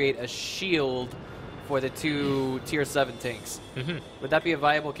just to create a shield for the 2 Tier 7 tanks? Would that be a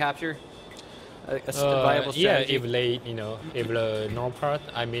viable capture? A viable strategy? Yeah, if they, if the north part,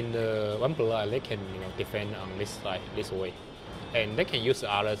 I mean the One Blood, they can defend on this side, this way, and they can use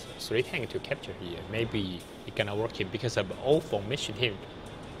other 3 tanks to capture here. Maybe it cannot work here because of all formation here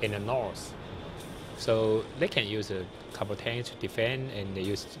in the north. So they can use a couple tanks to defend, and they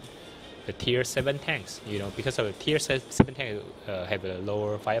use the Tier 7 tanks. Because of the Tier 7 tanks have a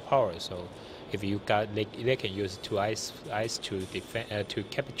lower firepower. So if you got, they can use 2 ice to defend, to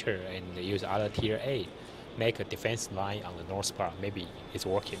capture, and they use other Tier 8, make a defense line on the north part. Maybe it's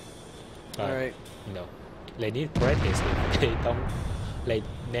working. All right. They need practice. They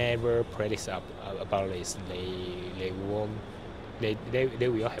never practice about this. They won't. They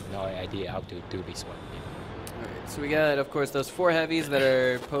will have no idea how to do this one. All right. So we got, of course, those 4 heavies that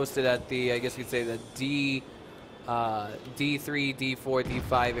are posted at the, I guess you'd say, the D3, D4,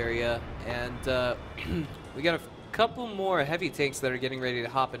 D5 area, and we got a couple more heavy tanks that are getting ready to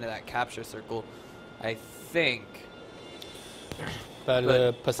hop into that capture circle, I think. But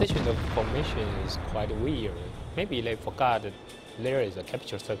the position of formation is quite weird. Maybe they forgot that there is a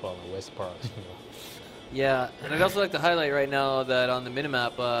capture circle on the west part. Yeah, and I'd also like to highlight right now that on the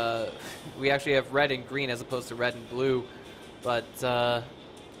minimap, we actually have red and green as opposed to red and blue but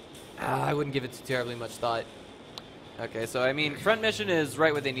I wouldn't give it too terribly much thought. Okay, so I mean, front mission is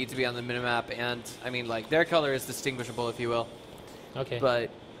right where they need to be on the minimap, and I mean, like, their color is distinguishable, if you will. Okay.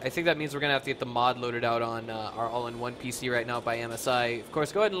 But I think that means we're gonna have to get the mod loaded out on our all-in-one PC right now by MSI. Of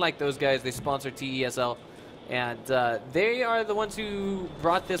course, go ahead and like those guys. They sponsor TESL, and they are the ones who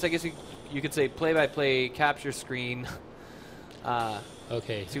brought this, I guess you could say, play-by-play capture screen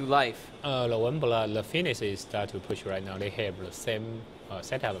Okay. to life. The one blood, the PhoeniX is start to push right now. They have the same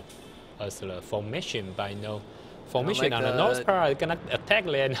setup as the formation, but no formation like on the north part gonna attack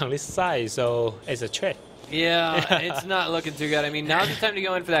land on this side, so it's a threat. Yeah, it's not looking too good. I mean, now's the time to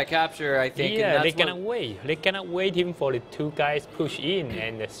go in for that capture, I think. Yeah, and they cannot wait. They cannot wait him for the two guys push in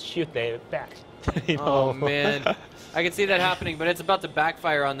and shoot their back. You know? Oh man, I can see that happening, but it's about to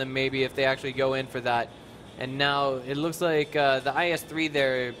backfire on them maybe if they actually go in for that. And now it looks like the IS-3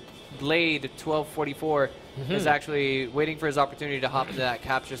 there, Blade 1244, is actually waiting for his opportunity to hop into that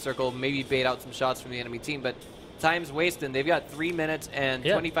capture circle, maybe bait out some shots from the enemy team. But time's wasting. They've got 3 minutes and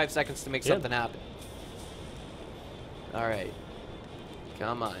 25 seconds to make something happen. All right.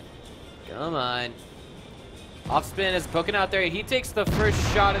 Come on. Come on. Off spin is poking out there. He takes the first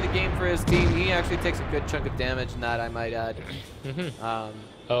shot of the game for his team. He actually takes a good chunk of damage in that, I might add.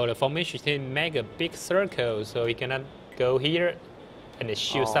 The formation team make a big circle, so he cannot go here and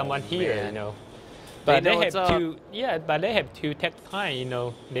shoot someone here, man. you know. But they have up. to, but they have to take time, you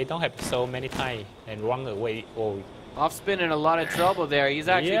know. They don't have so many time and run away. Off spin in a lot of trouble there. He's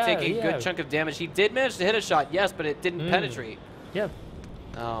actually taking a good chunk of damage. He did manage to hit a shot, yes, but it didn't penetrate. Yeah.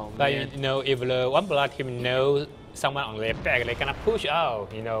 Oh, But man. you know, if the one blood team knows someone on their back, they cannot push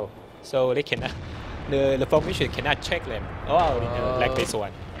out, you know. So they cannot, the formation cannot check them. Like this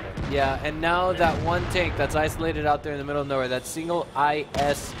one. Yeah, and now that one tank that's isolated out there in the middle of nowhere, that single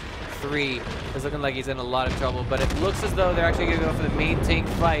IS-3 is looking like he's in a lot of trouble. But it looks as though they're actually going to go for the main tank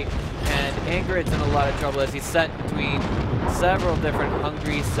fight. And Angrid's in a lot of trouble as he's set between several different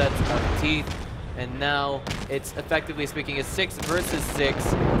hungry sets of teeth. And now it's, effectively speaking, a 6 versus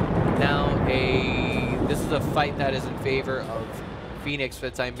 6. Now this is a fight that is in favor of PhoeniX for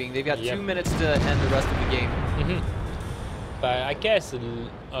the time being. They've got 2 minutes to end the rest of the game. But I guess the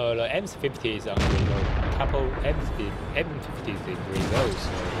M50 is on a couple M50s in reload,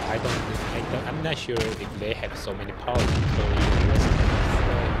 so I'm not sure if they have so many power to control.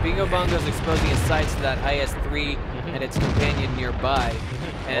 Bingo Bongo's exposing his sights to that IS-3 and its companion nearby.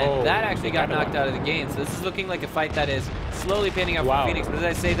 And that actually got knocked out of the game. So this is looking like a fight that is slowly panning out for PhoeniX. But as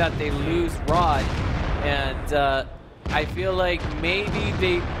I say that, they lose Rod. And I feel like maybe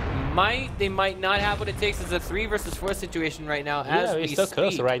they might not have what it takes. It's a 3 versus 4 situation right now as we it's so speak.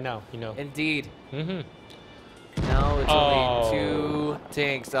 close right now, you know. Indeed. Now it's only 2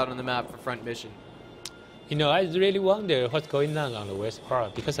 tanks out on the map for front mission. You know, I really wonder what's going on the west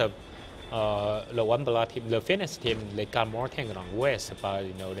part because of the one blood team, the PhoeniX team. They got more tanks on west, but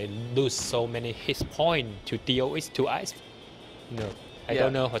you know they lose so many hit points to DOS to ice. You know, I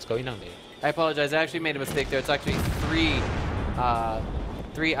don't know what's going on there. I apologize. I actually made a mistake there. It's actually 3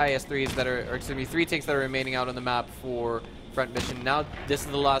 IS-3s that are, or excuse me, 3 tanks that are remaining out on the map for front mission. Now this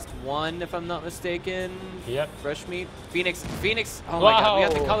is the last one, if I'm not mistaken. Yep. Fresh meat. PhoeniX. Oh my God, we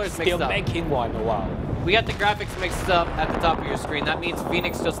got the colors mixed up. Still making one. Wow. We got the graphics mixed up at the top of your screen. That means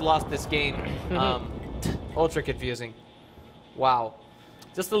PhoeniX just lost this game. Ultra confusing. Wow.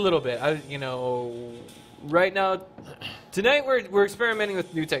 Just a little bit. You know, right now, tonight we're experimenting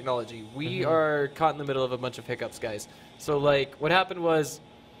with new technology. We are caught in the middle of a bunch of hiccups, guys. So like, what happened was,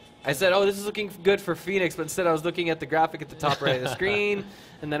 I said, oh, this is looking good for PhoeniX, but instead I was looking at the graphic at the top right of the screen,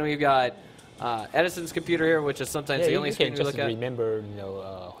 and then we've got Edison's computer here, which is sometimes the only screen we look at. You can just remember, you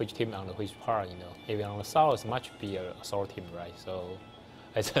know, which team on which part, you know. Maybe on the south, it's much be a Soul team, right? So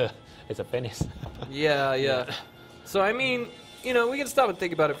it's a finish. Yeah. So I mean, you know, we can stop and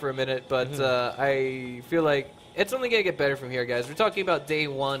think about it for a minute, but I feel like it's only gonna get better from here, guys. We're talking about day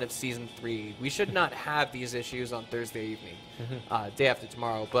 1 of season 3. We should not have these issues on Thursday evening, day after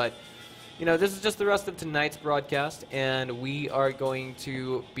tomorrow. But you know, this is just the rest of tonight's broadcast, and we are going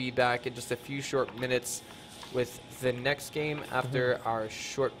to be back in just a few short minutes with the next game after our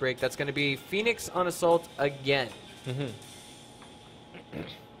short break. That's going to be PhoeniX on Assault again.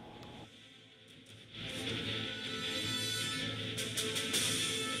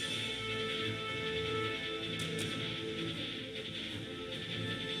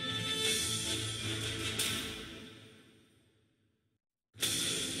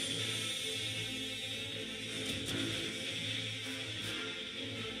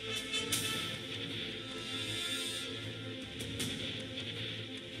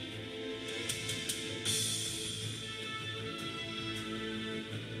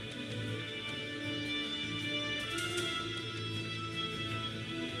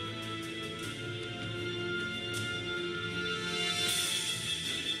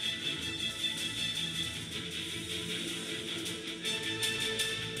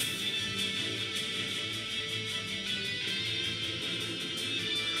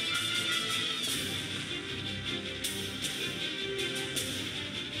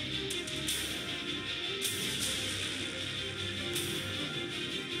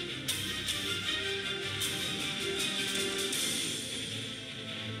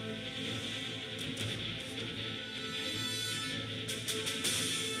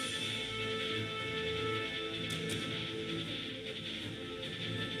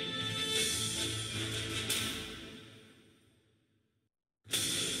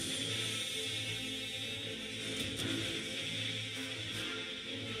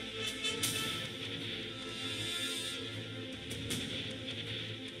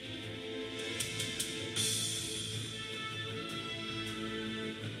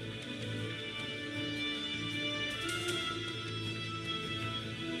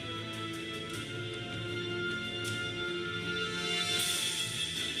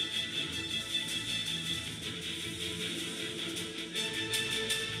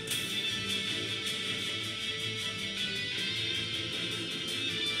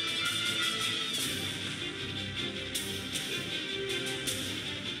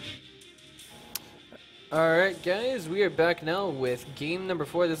 Alright guys, we are back now with game number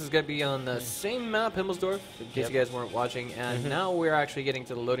 4. This is going to be on the same map, Himmelsdorf, in case you guys weren't watching. And now we're actually getting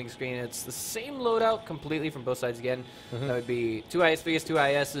to the loading screen. It's the same loadout completely from both sides again. That would be 2 ISVs, 2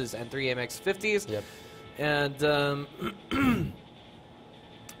 ISs, and 3 MX-50s. Yep. And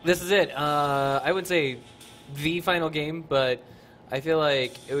this is it. I wouldn't say the final game, but I feel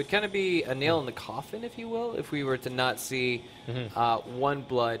like it would kind of be a nail in the coffin, if you will, if we were to not see One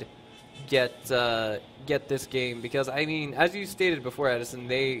Blood get this game, because I mean, as you stated before, Edison,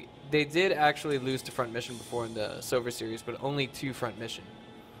 they did actually lose to Front Mission before in the Silver Series, but only to Front Mission.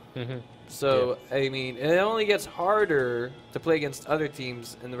 So I mean, it only gets harder to play against other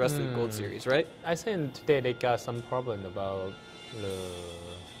teams in the rest of the Gold Series, right? I think today they got some problem about the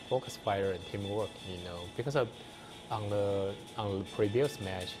focus fire and teamwork, because of on the previous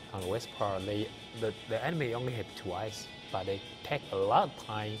match on the West part, the enemy only had 2 eyes, but they take a lot of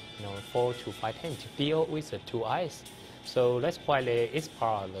time, 4 to 5 times to deal with the 2 eyes. So that's why the East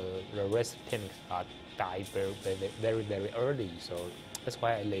part, the rest teams die very early. So that's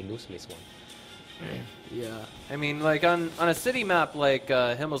why they lose this one. Yeah, I mean, like on a city map like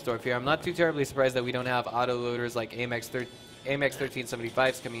Himmelsdorf here, I'm not too terribly surprised that we don't have auto loaders like AMX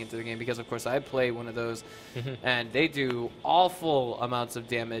 1375s coming into the game, because of course I play one of those, and they do awful amounts of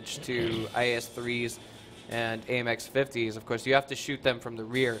damage to IS-3s and AMX-50s. Of course, you have to shoot them from the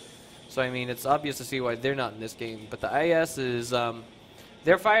rear. So I mean, it's obvious to see why they're not in this game. But the IS is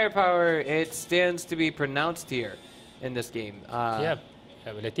their firepower. It stands to be pronounced here in this game. Yeah,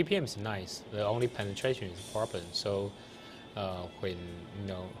 but the DPM is nice. The only penetration is a problem. So when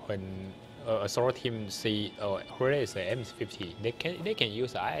a solo team see where is the M50, they can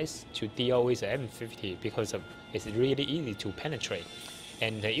use the IS to deal with the M50, because it's really easy to penetrate,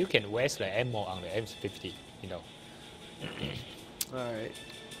 and you can waste the ammo on the M50. All right.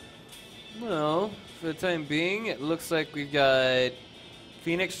 Well, for the time being, it looks like we've got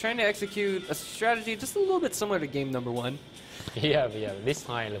PhoeniX trying to execute a strategy just a little bit similar to game number 1. Yeah. This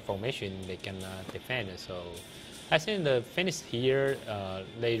time the formation they can defend. So I think the finish here,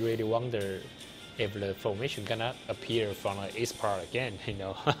 they really wonder if the formation cannot appear from the east part again.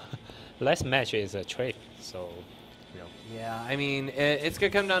 Last match is a trick. So. Yeah, I mean, it's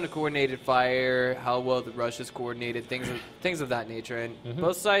going to come down to coordinated fire, how well the rush is coordinated, things of that nature. And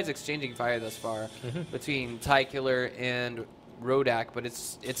both sides exchanging fire thus far between Ty Killer and Rodak, but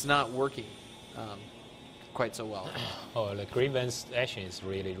it's not working quite so well. Oh, the grievance action is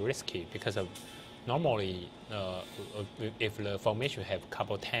really risky, because of normally if the formation have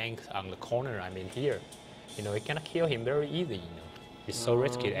couple tanks on the corner, I mean here, it cannot kill him very easy. It's so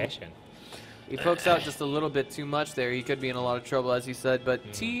risky action. He pokes out just a little bit too much there. He could be in a lot of trouble, as you said.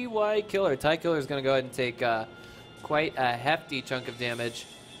 But Ty Killer is going to go ahead and take quite a hefty chunk of damage,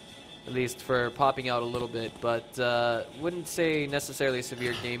 at least for popping out a little bit. But wouldn't say necessarily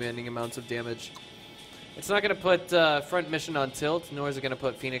severe game-ending amounts of damage. It's not going to put Front Mission on tilt, nor is it going to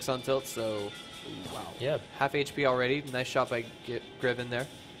put PhoeniX on tilt. So, wow. Yeah. Half HP already. Nice shot by Griven there.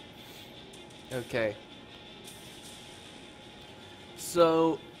 Okay.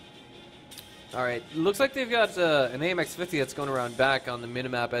 So, all right. Looks like they've got an AMX-50 that's going around back on the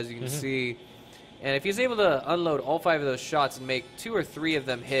minimap, as you can see. And if he's able to unload all 5 of those shots and make 2 or 3 of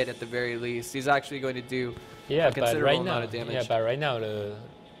them hit at the very least, he's actually going to do a considerable amount of damage. Yeah, but right now the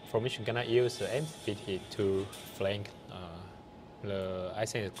formation cannot use the M50 to flank I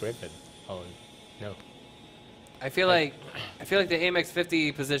think it's Griffin. Oh no. I feel like the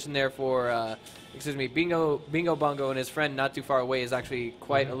AMX-50 position there for Bingo Bongo and his friend not too far away is actually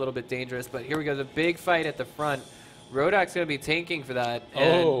quite a little bit dangerous. But here we go, the big fight at the front. Rodak's going to be tanking for that.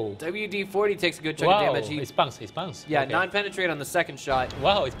 And WD-40 takes a good chunk of damage. It's bounce. Yeah, non-penetrate on the second shot.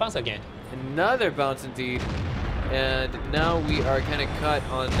 Wow, it's bounce again. Another bounce indeed. And now we are kind of cut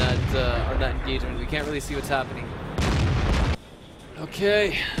on that engagement. We can't really see what's happening.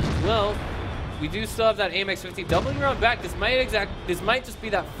 Okay, well, we do still have that AMX-50 doubling around back. This might just be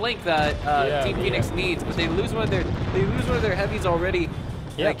that flank that Team PhoeniX needs, but they lose one of their heavies already.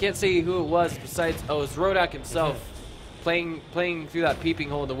 And I can't say who it was besides it's Rodak himself playing through that peeping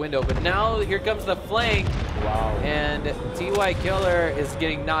hole in the window. But now here comes the flank. Wow. And Ty Killer is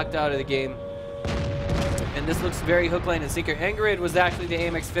getting knocked out of the game. And this looks very hook, line, and sinker. Ingrid was actually the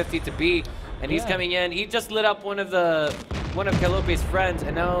AMX-50 to beat, and he's coming in. He just lit up one of Calope's friends,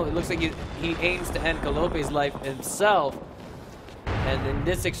 and now it looks like he aims to end Calope's life himself. And in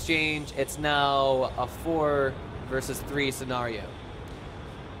this exchange, it's now a 4 versus 3 scenario.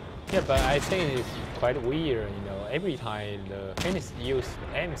 Yeah, but I think it's quite weird, every time the PhoeniX use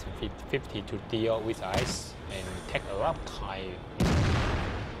AMX-50 to deal with ice and take a lot of time.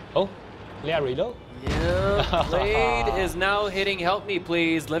 Oh, Leah reload. Yeah, Blade is now hitting help me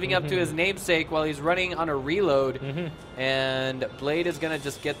please, living up to his namesake while he's running on a reload. And Blade is going to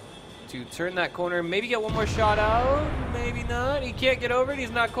just get to turn that corner, maybe get one more shot out, maybe not. He can't get over it,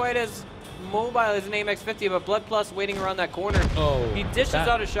 he's not quite as mobile as an AMX-50, but Blood Plus waiting around that corner. He dishes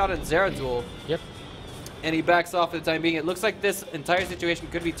out a shot on Zeratul. Yep. And he backs off for the time being. It looks like this entire situation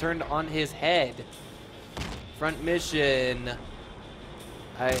could be turned on his head. Front mission.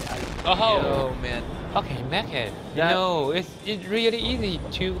 Oh man. Okay, Machead. You know, it's really easy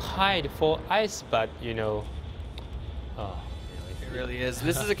to hide for ice, but you know. It really is.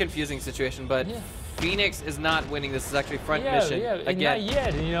 This is a confusing situation, but PhoeniX is not winning. This is actually front mission again. Not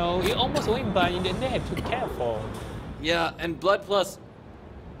yet, you know. He almost win, but in the end, they have to be careful. Yeah, and Blood Plus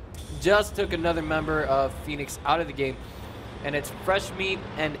just took another member of PhoeniX out of the game, and it's Fresh Meat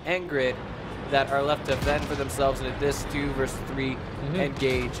and Engrid that are left to fend for themselves in a this 2 versus 3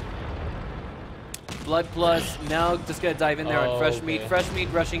 engage. Blood Plus now just gonna dive in there on Fresh Meat. Fresh Meat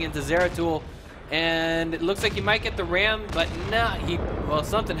rushing into Zeratul, and it looks like he might get the ram, but nah, well,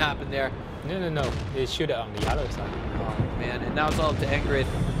 something happened there. No. They shoot it on the other side. Oh man, and now it's all up to Engrid.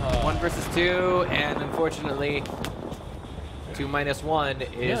 1 versus 2, and unfortunately, 2 minus 1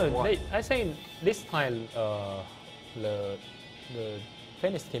 is 1. I think this time the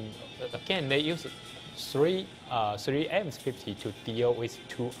Phoenix team again they use three M50 to deal with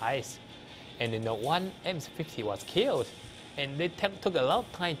 2 ice, and then one M50 was killed, and they took a lot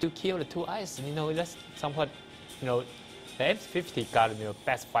of time to kill the 2 ice. You know, that's somewhat, you know, the M50 got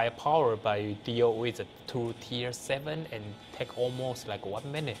best firepower, but you deal with the 2 tier 7 and take almost like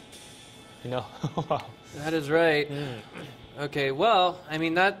 1 minute. You know. That is right. Okay, well, I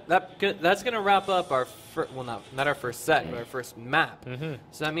mean that's gonna wrap up our not our first set, but our first map.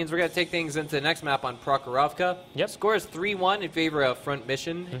 So that means we're gonna take things into the next map on Prokhorovka. Yep. Score is 3-1 in favor of front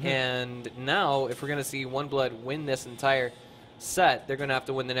mission, and now if we're gonna see One Blood win this entire set, they're gonna have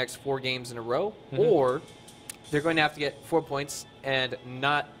to win the next 4 games in a row, or they're going to have to get 4 points and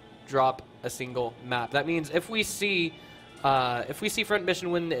not drop a single map. That means if we see front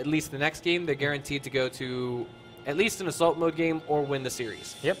mission win at least the next game, they're guaranteed to go to at least an assault mode game or win the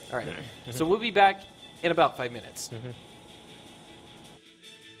series. Yep. All right. So we'll be back in about 5 minutes.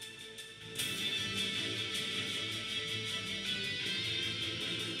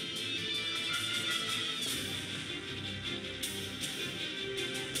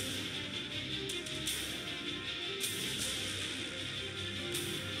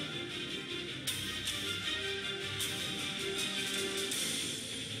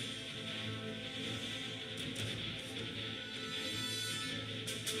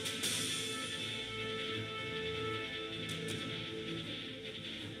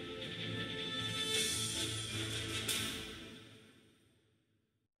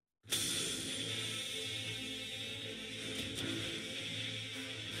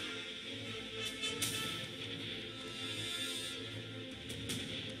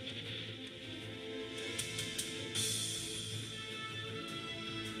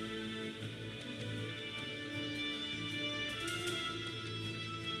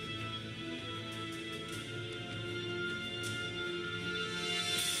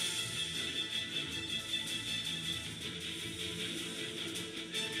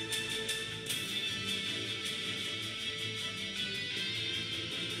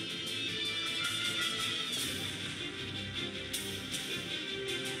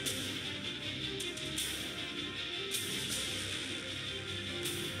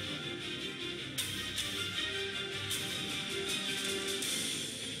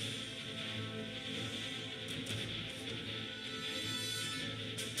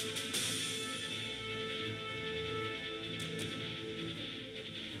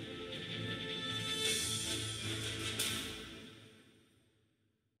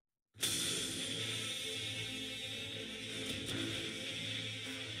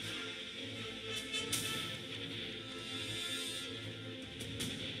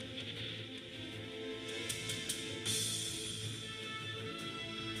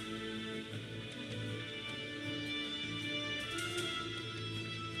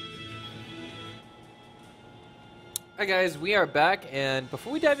 Hi guys, we are back, and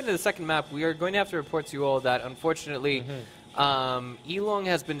before we dive into the second map, we are going to have to report to you all that unfortunately Elong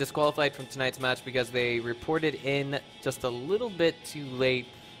has been disqualified from tonight's match because they reported in just a little bit too late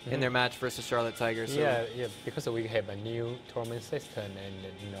in their match versus Charlotte Tigers. So yeah, because we have a new tournament system, and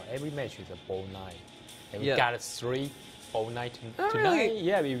you know every match is a bowl night, and we got 3 bowl night tonight. Really?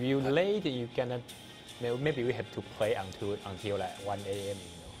 Yeah, if you late, you cannot. Maybe we have to play until like 1 a.m.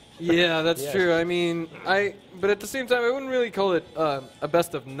 You know. Yeah, that's Yes. true. I mean, but at the same time, I wouldn't really call it a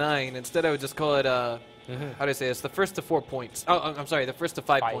best of 9. Instead, I would just call it how do I say this? The first to 4 points. Oh, I'm sorry, the first to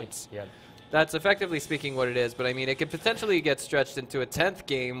 5 points. Yeah. That's effectively speaking what it is. But I mean, it could potentially get stretched into a 10th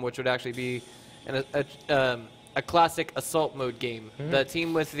game, which would actually be a classic assault mode game. The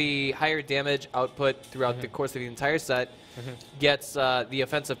team with the higher damage output throughout the course of the entire set gets the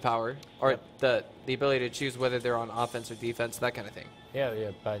offensive power, or the ability to choose whether they're on offense or defense, that kind of thing. Yeah,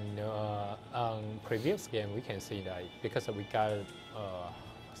 yeah, but on previous game we can see that because we got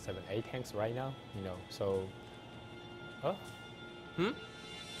 7, 8 tanks right now, so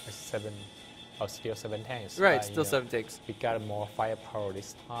it's 7 or still 7 tanks. Right, but, still 7 tanks. We got more firepower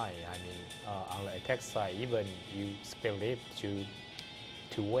this time. I mean, on the attack side, even you split it to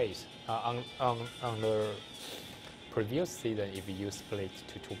 2 ways. On the previous season, if you split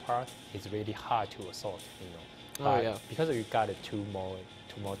to 2 parts, it's really hard to assault. But because we got two more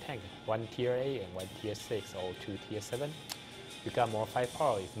tanks, 1 tier 8 and 1 tier 6 or 2 tier 7, you got more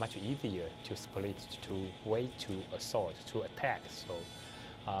firepower. It's much easier to split to way to assault, to attack. So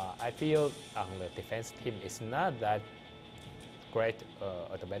I feel on the defense team, it's not that great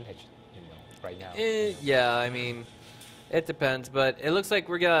advantage, right now. Yeah, I mean, it depends, but it looks like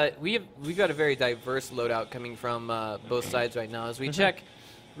we've got a very diverse loadout coming from both sides right now. As we check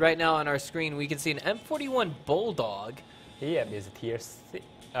right now on our screen, we can see an M41 Bulldog. Yeah, it's tier 6.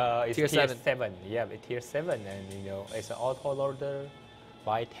 It's Tier tier 7. 7. Yeah, it's tier 7, and it's an auto-loader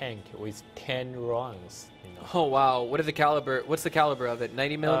light tank with 10 rounds. Oh wow! What's the caliber of it?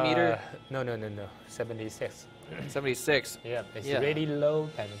 90 millimeter? No. 76. 76. Yeah, it's really low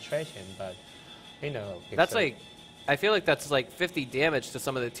penetration, but That's like, I feel like that's like 50 damage to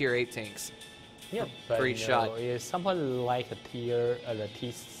some of the tier 8 tanks. Yeah, but for each shot. It's something like a the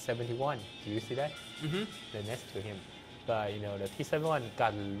T71. Do you see that? The next to him. But the T71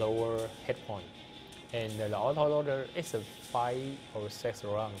 got lower hit point, and the autoloader is a 5 or 6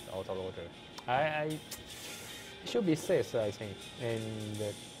 rounds autoloader. It should be 6, I think.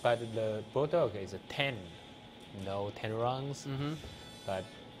 But the Bulldog is a 10, 10 rounds. But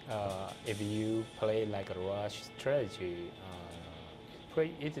if you play like a rush strategy,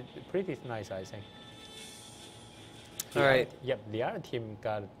 it's pretty nice, I think. All right. Yep, the other team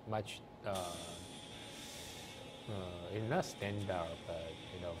got much. It's not standard, but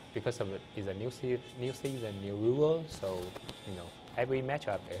because of it's a new season, new rule, so every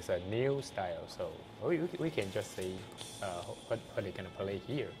matchup is a new style. So we can just see what they're gonna play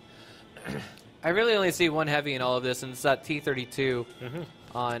here. I really only see one heavy in all of this, and it's that T32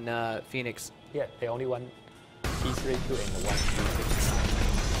 on PhoeniX. Yeah, the only one T32 and the one T69.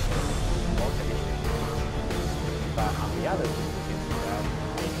 More traditional. But on the other team, you can see that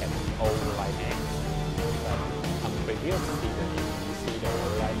they have all light tanks. On the previous season, you see the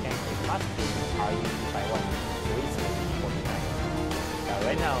light tank, it must be RU-Taiwan 349.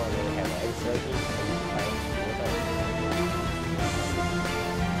 Right now, they have A30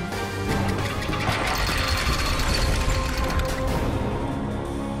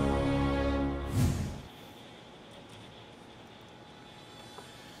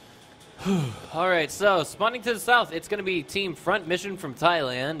 All right, so spawning to the south, it's going to be Team Front Mission from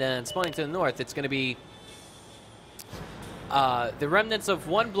Thailand, and spawning to the north, it's going to be the remnants of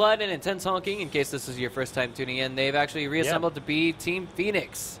One Blood and Intense Honking. In case this is your first time tuning in, they've actually reassembled to be Team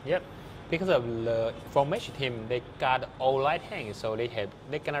PhoeniX. Yep. Because of the formation team, they got all light tanks, so they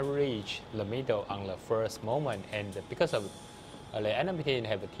cannot reach the middle on the first moment. And because of the enemy team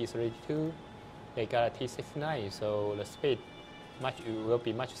have a T32, they got a T69, so the speed will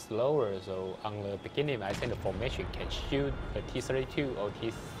be much slower. So on the beginning, I think the formation can shoot the T32 or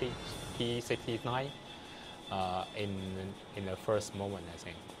T69 in the first moment, I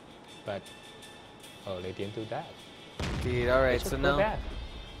think. But they didn't do that. Indeed. All right, so now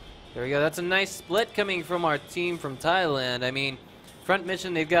there we go. That's a nice split coming from our team from Thailand. I mean, Front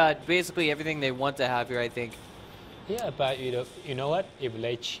Mission, they've got basically everything they want to have here, I think. Yeah, but you know what? If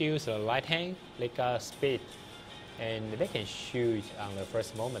they choose a light tank, they got speed, and they can shoot on the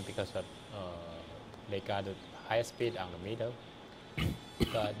first moment because of they got a higher speed on the middle.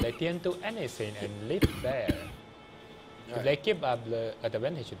 But they didn't do anything and live there. If they give up the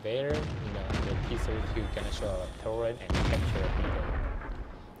advantage there, the T32 gonna show a turret and capture the middle.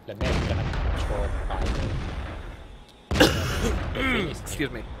 The map gonna control by the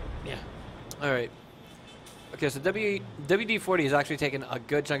Excuse me. Yeah. All right. Okay, so WD-40 has actually taken a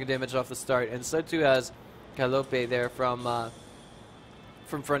good chunk of damage off the start, and so too has Calope there from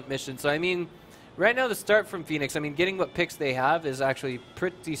Front Mission. So I mean, right now the start from PhoeniX, I mean, getting what picks they have is actually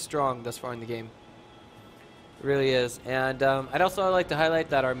pretty strong thus far in the game. really is. And I'd also like to highlight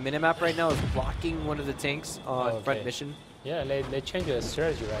that our minimap right now is blocking one of the tanks on front mission. Yeah, they changed the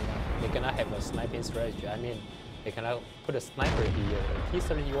strategy right now. They cannot have a sniping strategy. I mean, they cannot put a sniper here. A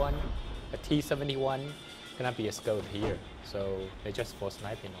T-71, a T-71 cannot be a scope here. So they just for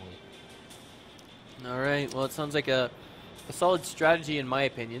sniping only. All right. Well, it sounds like a solid strategy in my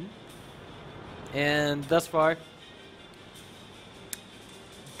opinion. And thus far,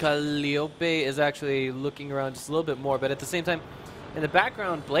 Calliope is actually looking around just a little bit more, but at the same time, in the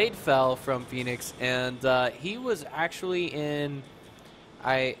background, Blade fell from PhoeniX, and he was actually in.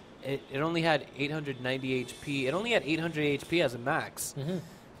 It only had 890 HP. It only had 800 HP as a max.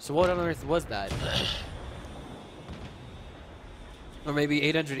 So what on earth was that? Or maybe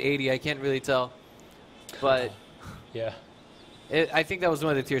 880. I can't really tell. But yeah, I think that was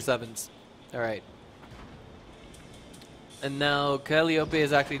one of the tier 7s. All right. And now Calliope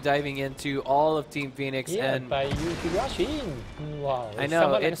is actually diving into all of Team PhoeniX. Yeah, and by you to rush in. Wow, I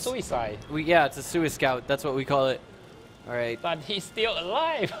know, it's like suicide. Yeah, it's a Suicide Scout. That's what we call it. All right. But he's still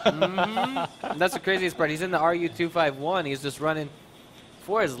alive. That's the craziest part. He's in the RU-251. He's just running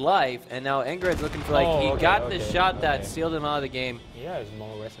for his life. And now Engrid's looking for, like, he got the shot that sealed him out of the game. Yeah, it's more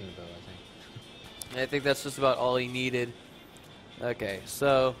reasonable, I think. I think that's just about all he needed. Okay,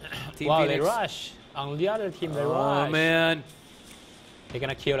 so Team wow, PhoeniX. they rush. On the other team, they rush. Oh, man. They're going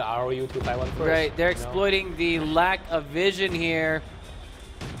to kill the RU-251 first. Right, they're exploiting the lack of vision here.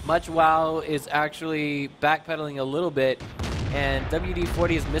 Much Wow is actually backpedaling a little bit, and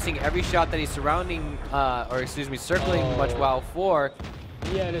WD-40 is missing every shot that he's surrounding, circling Much Wow for.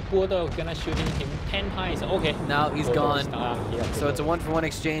 Yeah, the Bulldog gonna shooting him 10 times. Okay. Now he's gone. Yeah, So it's a 1-for-1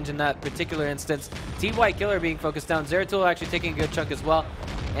 exchange in that particular instance. TY Killer being focused down. Zeratul actually taking a good chunk as well.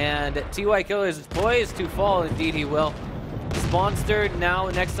 And TY Killer is poised to fall. Indeed he will. Spawnster now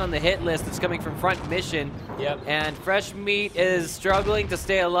next on the hit list. It's coming from front mission. Yep. And Fresh Meat is struggling to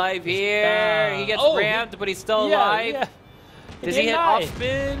stay alive here. He gets rammed, but he's still alive. Yeah. Does he hit off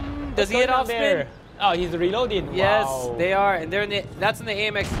spin? Does he hit off spin? Oh, he's reloading. Yes, wow. they are, and they're in the. That's in the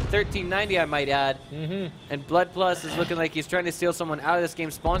AMX 1390, I might add. And Blood Plus is looking like he's trying to steal someone out of this game.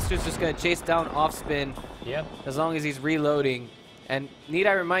 Spawnster's just going to chase down off spin. Yep. As long as he's reloading. And need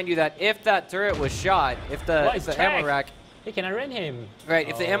I remind you that if that turret was shot, if the ammo rack, he cannot run him. Right,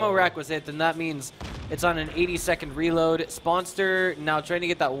 if the ammo rack was hit, then that means it's on an 80-second reload. Spawnster now trying to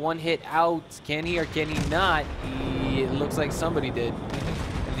get that one hit out. Can he or can he not? It looks like somebody did.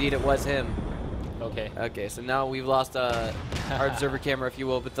 Indeed, it was him. Okay. Okay, so now we've lost our observer camera, if you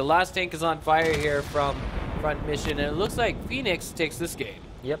will. But the last tank is on fire here from front mission, and it looks like PhoeniX takes this game.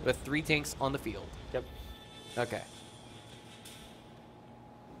 Yep. With 3 tanks on the field. Yep. Okay.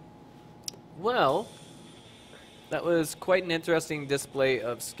 Well, that was quite an interesting display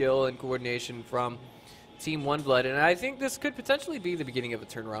of skill and coordination from Team One Blood, and I think this could potentially be the beginning of a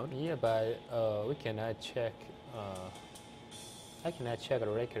turnaround. Yeah, but we cannot check. I cannot check the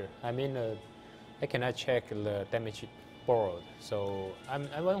record. I mean, I cannot check the damage board. So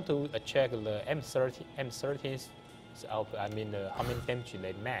I want to check the M13's output. I mean, how many damage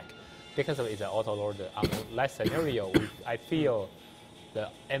they make, because of it's an auto loader. On that scenario, I feel the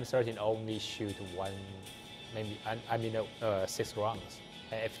M13 only shoot one, maybe 6 rounds.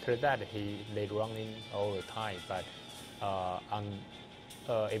 And after that, they running all the time. But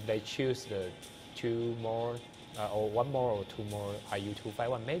if they choose the 2 more, or 1 more or 2 more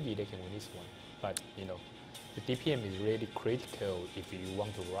RU-251, maybe they can win this one. But you know, the DPM is really critical if you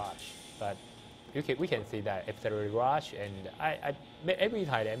want to rush. But we can see that if there is rush, and every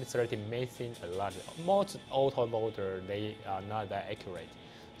time the M13 missing a lot. Most auto loader, they are not that accurate.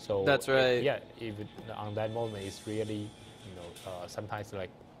 So that's right. If on that moment it's really, you know, sometimes like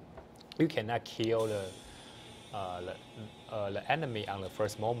you cannot kill the enemy on the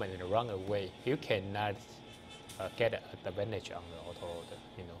first moment and run away. You cannot get an advantage on the auto loader,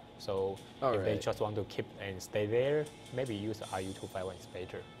 you know. So if they just want to keep and stay there, maybe use the RU-251 is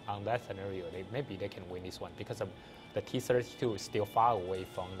better. On that scenario, maybe they can win this one because of the T-32 is still far away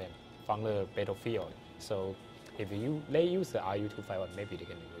from them, from the battlefield. So if they use the RU-251, maybe they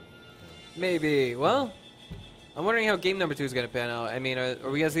can win. Maybe. Well, I'm wondering how game number 2 is going to pan out. I mean, are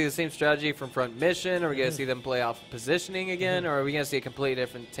we going to see the same strategy from front mission? Are we going to see them play off positioning again? Or are we going to see a completely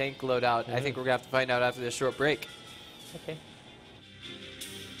different tank loadout? I think we're going to have to find out after this short break. Okay.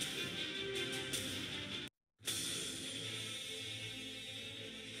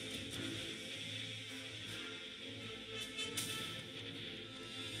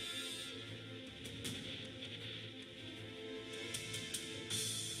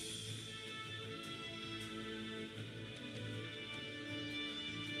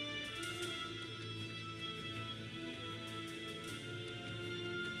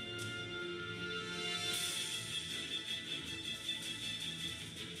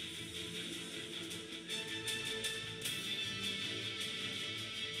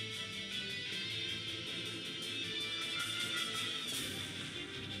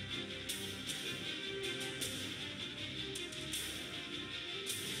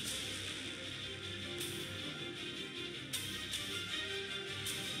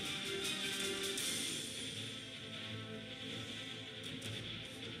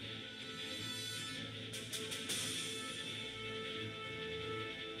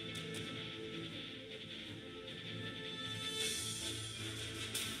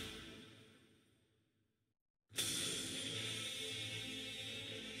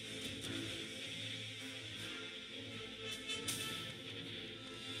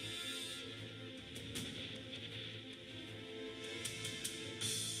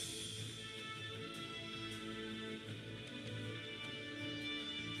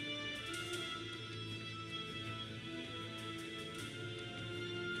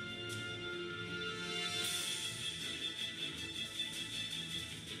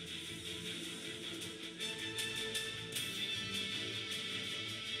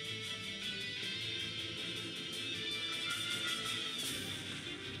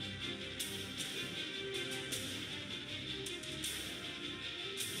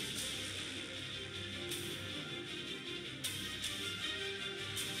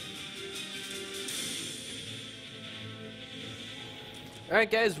 All right,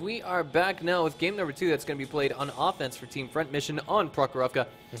 guys, we are back now with game number 2 that's going to be played on offense for Team Front Mission on Prokhorovka.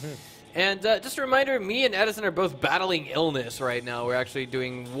 And just a reminder, me and Edison are both battling illness right now. We're actually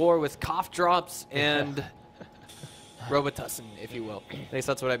doing war with cough drops and Robitussin, if you will. At least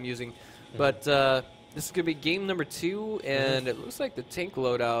that's what I'm using. But this is going to be game number 2, and it looks like the tank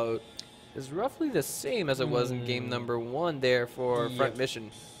loadout is roughly the same as it was in game number 1 there for Front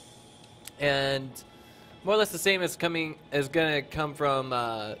Mission. And more or less the same is going to come from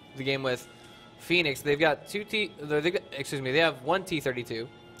the game with PhoeniX. They've got they have one T-32.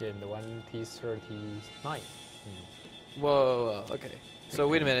 And the one T-39. Whoa, okay. So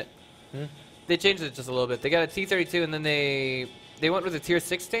wait a minute. They changed it just a little bit. They got a T-32, and then they went with a Tier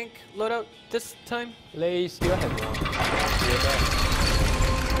 6 tank loadout this time? They still have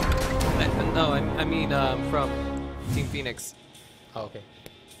one. No, I mean from Team PhoeniX. Oh, okay.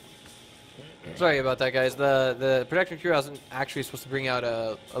 Sorry about that, guys. The production crew wasn't actually supposed to bring out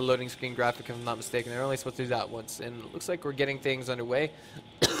a loading screen graphic, if I'm not mistaken. They're only supposed to do that once, and it looks like we're getting things underway.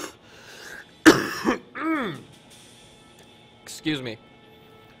 Excuse me.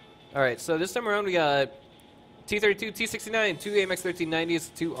 All right, so this time around we got T-32, T-69, 2 AMX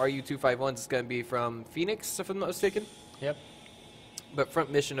 1390s, 2 RU-251s. It's going to be from PhoeniX, if I'm not mistaken. Yep. But Front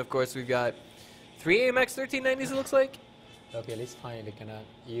Mission, of course, we've got 3 AMX 1390s, it looks like. Okay, this time they're gonna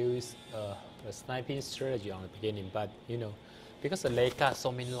use the sniping strategy on the beginning, but you know, because they got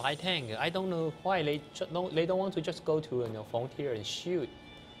so many light tank, I don't know why they don't want to just go to frontier and shoot,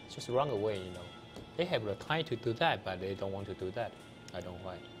 just run away. You know, they have the time to do that, but they don't want to do that. I don't know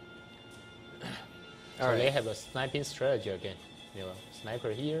why. So they have a sniping strategy again. You know,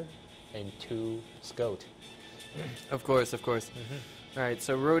 sniper here and 2 scout. Of course, of course. All right,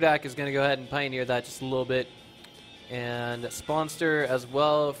 so Rodak is going to go ahead and pioneer that just a little bit. And Spawnster as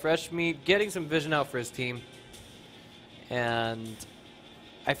well. Fresh Meat getting some vision out for his team. And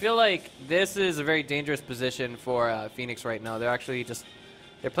I feel like this is a very dangerous position for PhoeniX right now. They're actually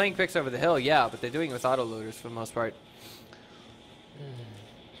they're playing picks over the hill, yeah, but they're doing it with autoloaders for the most part.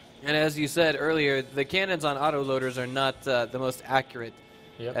 And as you said earlier, the cannons on autoloaders are not the most accurate,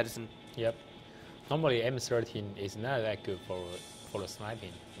 Edison. Yep. Normally M13 is not that good for the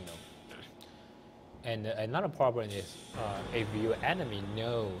sniping, you know. And another problem is if your enemy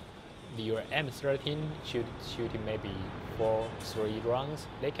know your M13 shooting maybe 4-3 rounds,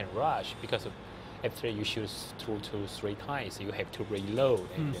 they can rush because after you shoot 2-3 times, you have to reload.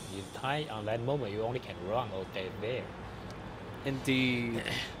 And you die on that moment, you only can run all day there. Indeed.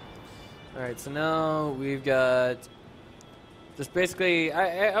 All right, so now we've got just basically,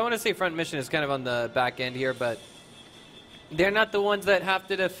 I want to say Front Mission is kind of on the back end here, but they're not the ones that have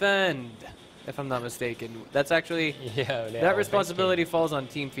to defend, if I'm not mistaken. That's actually, that responsibility falls on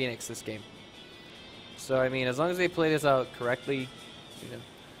Team PhoeniX this game. So, I mean, as long as they play this out correctly, you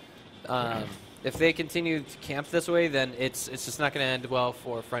know, if they continue to camp this way, then it's just not going to end well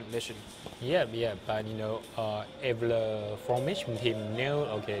for Front Mission. Yeah, but you know, if the formation team know,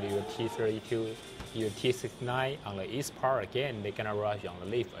 okay, your T-32, your T-69 on the east part again, they're gonna rush on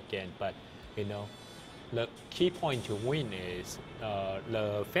the left again. But you know, the key point to win is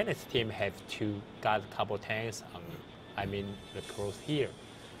the PhoeniX team have to got a couple tanks. The cross here.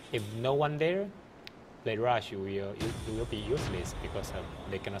 If no one there, they rush. You will be useless because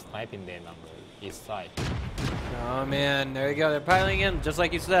they're gonna sniping them on the east side. Oh man, there you go. They're piling in, just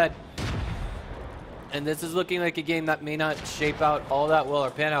like you said. And this is looking like a game that may not shape out all that well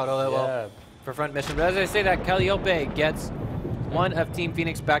or pan out all that well for Front Mission. But as I say that, Calliope gets one of Team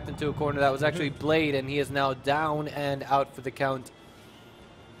PhoeniX backed into a corner. That was actually Blade, and he is now down and out for the count.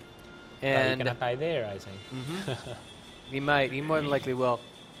 And he's gonna die there, I think. He might. He more than likely will.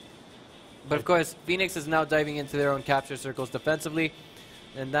 But of course, PhoeniX is now diving into their own capture circles defensively.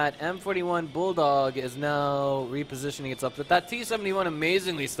 And that M41 Bulldog is now repositioning itself. But that T71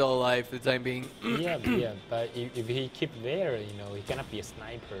 amazingly still alive for the time being. yeah, but if he keep there, you know, he cannot be a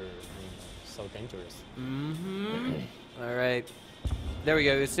sniper. You know, so dangerous. All right. There we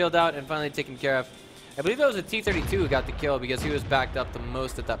go. He was sealed out and finally taken care of. I believe that was a T32 who got the kill because he was backed up the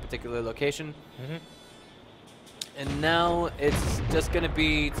most at that particular location. And now it's just going to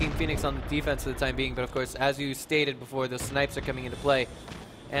be Team PhoeniX on the defense for the time being. But of course, as you stated before, the snipes are coming into play.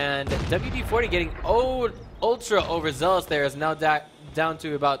 And WD-40 getting ultra overzealous there is now down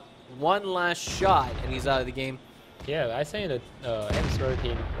to about one last shot, and he's out of the game. Yeah, I think that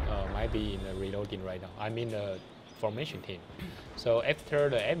M13 might be in the reloading right now. I mean the formation team. So after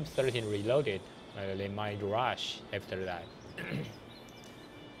the M13 reloaded, they might rush after that.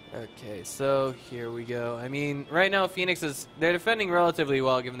 Okay, so here we go. I mean, right now PhoeniX they're defending relatively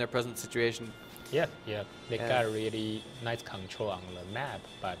well given their present situation. Yeah, yeah, they got really nice control on the map,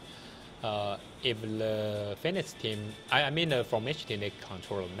 but if the PhoeniX team, I mean the formation team, they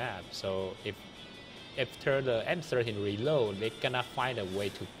control the map. So if after the M13 reload, they cannot find a way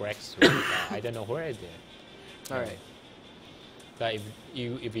to break through. I don't know where it is. All right. But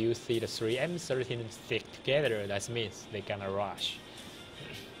if you see the 3 M13 stick together, that means they gonna rush.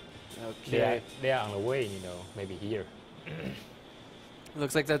 Okay. They are on the way, maybe here.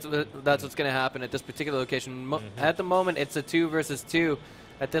 Looks like that's what's going to happen at this particular location. At the moment, it's a 2 versus 2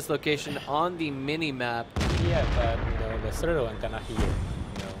 at this location on the mini map. Yeah, but the third one gonna here.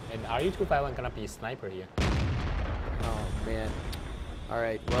 And RU-251 gonna be sniper here. Oh man. All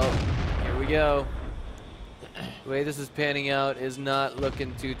right. Well, here we go. The way this is panning out is not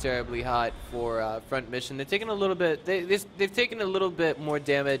looking too terribly hot for Front Mission. They've taken a little bit. They've taken a little bit more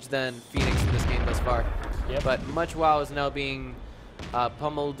damage than PhoeniX in this game thus far. Yep. But Much Wow is now being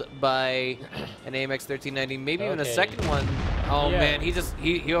pummeled by an AMX 1390, maybe even a second one. Oh man,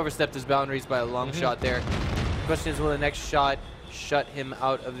 he overstepped his boundaries by a long shot there. Question is, will the next shot shut him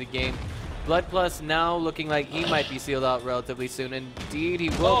out of the game? Blood Plus now looking like he might be sealed out relatively soon. Indeed, he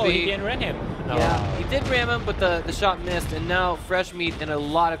will be. He didn't ram him. No. Yeah, he did ram him, but the shot missed, and now Fresh Meat in a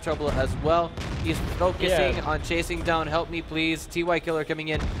lot of trouble as well. He's focusing on chasing down Help Me Please. TY Killer coming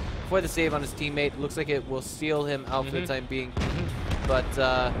in for the save on his teammate. Looks like it will seal him out for the time being. But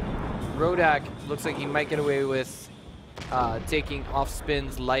Rodak looks like he might get away with taking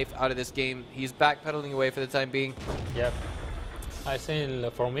Offspin's life out of this game. He's backpedaling away for the time being. Yep. I think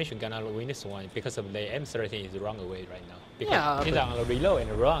the formation gonna win this one because of the M13 is wrong away right now. Because he's on the reload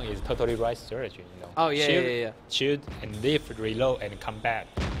and run is totally right strategy. Oh yeah, Shoot and leave, reload and come back.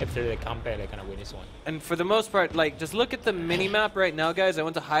 After they come back, they're gonna win this one. And for the most part, like, just look at the minimap right now, guys. I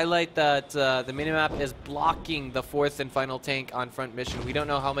want to highlight that the minimap is blocking the 4th and final tank on Front Mission. We don't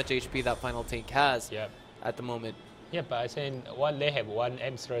know how much HP that final tank has at the moment. Yeah, but I think they have one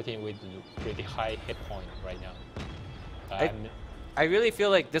M13 with pretty high hit point right now. I really feel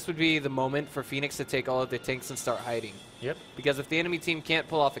like this would be the moment for PhoeniX to take all of their tanks and start hiding. Yep. Because if the enemy team can't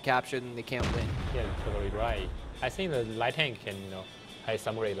pull off a capture, then they can't win. Yeah, totally right. I think the light tank can, hide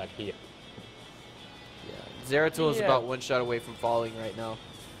somewhere like here. Yeah. Zeratul is about 1 shot away from falling right now.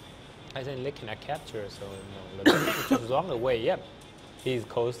 I think they cannot capture, so the light tank just along the way. Yep. He's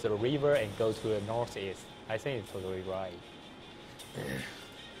close to the river and go to the northeast. I think it's totally right.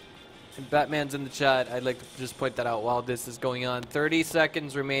 And Batman's in the chat. I'd like to just point that out while this is going on. 30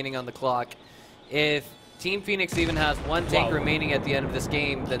 seconds remaining on the clock. If Team PhoeniX even has 1 tank remaining at the end of this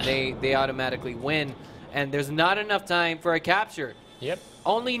game, then they automatically win. And there's not enough time for a capture. Yep.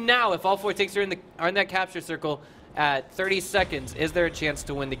 Only now, if all 4 tanks are in that capture circle at 30 seconds, is there a chance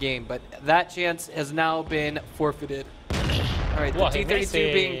to win the game. But that chance has now been forfeited. All right, the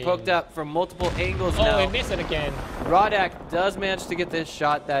T-32 being poked up from multiple angles now. Oh, he missed it again. Rodak does manage to get this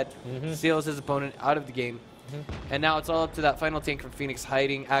shot that seals his opponent out of the game. And now it's all up to that final tank from PhoeniX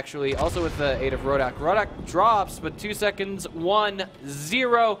hiding, actually, also with the aid of Rodak. Rodak drops, but 2 seconds,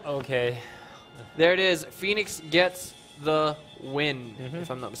 1-0. Okay. There it is. PhoeniX gets the win, if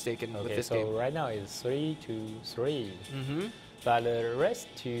I'm not mistaken, with this game. So right now it's 3-3. But the rest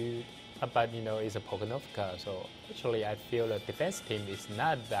two, but it's a Pokonovka, so actually I feel the defense team is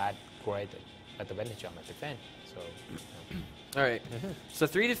not that great advantage on the defense. So. All right. So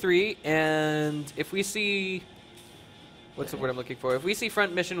 3-3, and if we see, what's the word I'm looking for? If we see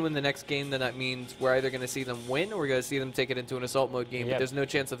Front Mission win the next game, then that means we're either going to see them win or we're going to see them take it into an assault mode game. But there's no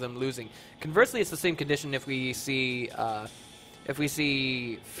chance of them losing. Conversely, it's the same condition if we see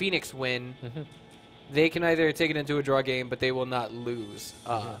PhoeniX win. They can either take it into a draw game, but they will not lose.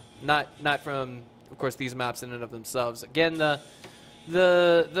 Not from, of course, these maps in and of themselves. Again,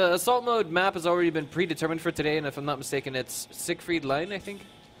 the assault mode map has already been predetermined for today, and if I'm not mistaken, it's Siegfried Line, I think.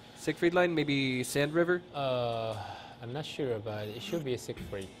 Siegfried Line, maybe Sand River. I'm not sure, but it should be a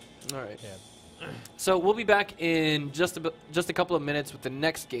Siegfried. All right. Yeah. So we'll be back in just a couple of minutes with the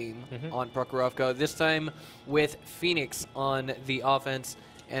next game on Prokhorovka. This time with PhoeniX on the offense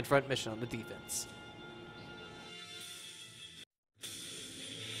and Front Mission on the defense.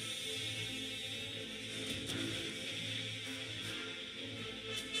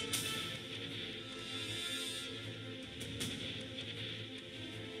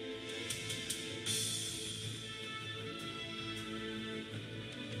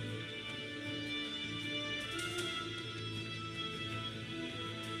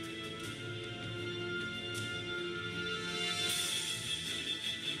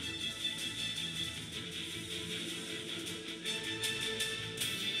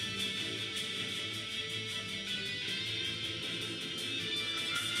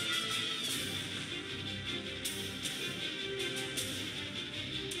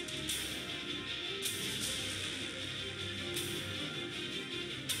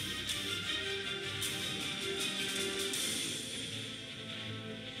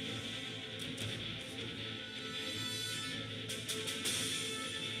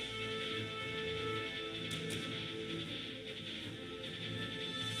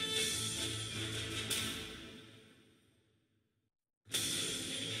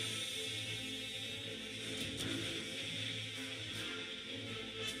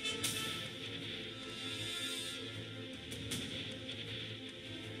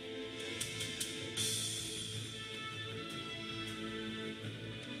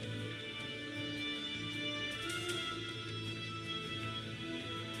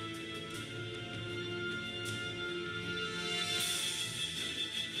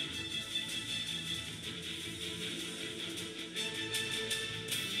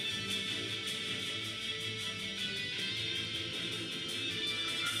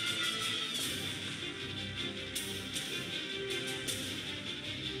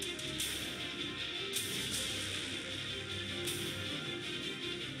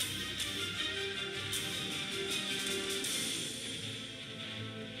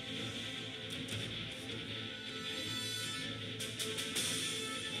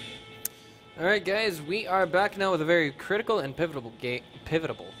 All right, guys, we are back now with a very critical and pivotal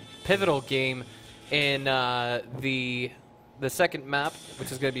game in the second map,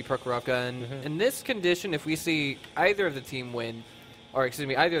 which is going to be Prokhorovka. And in this condition, if we see either of the teams win,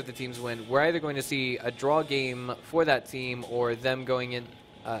 we're either going to see a draw game for that team, or them going in,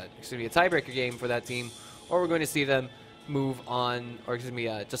 a tiebreaker game for that team, or we're going to see them move on, or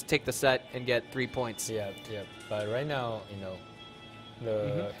just take the set and get 3 points. Yeah. But right now,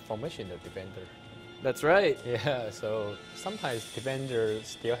 the formation of defender. That's right. Yeah, so sometimes defenders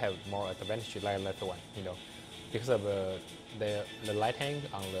still have more advantage like left one, because of the light hand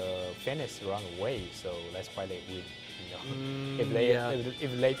on the PhoeniX run away, so that's why they win. If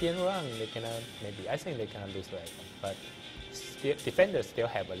they didn't run, they cannot. Maybe I think they cannot lose that one, but defenders still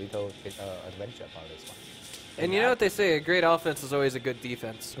have a little bit advantage about this one. And you know what they say, a great offense is always a good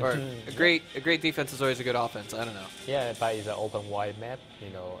defense, or a great defense is always a good offense. I don't know. Yeah, but it's an open wide map,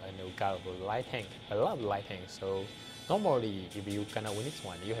 and you got a light tank, a lot of light tank. So normally, if you gonna win this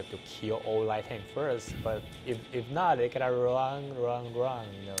one, you have to kill all light tank first. But if not, they gotta run.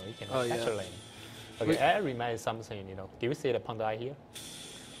 You cannot capture lane. Okay, I remind something. Do you see the Panda here?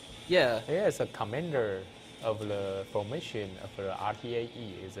 Yeah. Yeah, it's a commander of the formation of the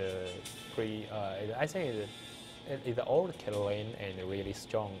RTAE. Is a pretty. I think it's the old lane and really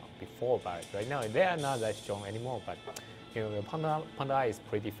strong before, but right now they are not that strong anymore. But the Panda is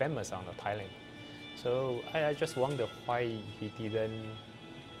pretty famous on the Thailand. So I just wonder why he didn't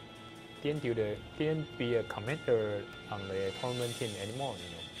be a commander on the tournament team anymore.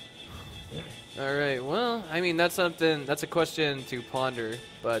 All right. Well, I mean that's a question to ponder.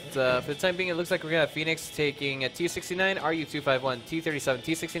 But for the time being, it looks like we're gonna have PhoeniX taking a T69, RU251, T37,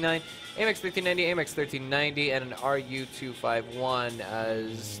 T69, AMX 1390, AMX 1390, and an RU251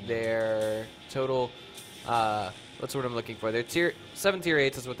 as their total. What's what I'm looking for? Their 7 tier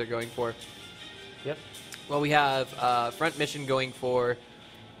 8s is what they're going for. Yep. Well, we have front mission going for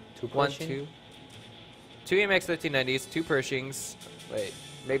 2 AMX 1390s, 2 Pershings. Wait.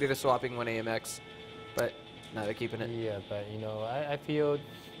 Maybe they're swapping 1 AMX, but no, they're keeping it. Yeah, but I feel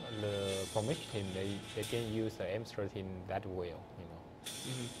the formation team they didn't use the M13 that well.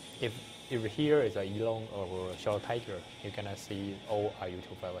 If here is a Elon or a Short Tiger, you cannot see all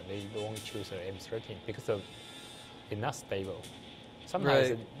RU251. They won't choose the M13 because it's not stable.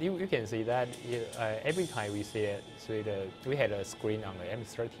 Sometimes you can see that every time we see it, we had a screen on the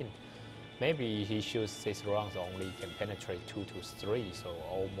M13. Maybe he shoots 6 rounds only can penetrate 2 to 3, so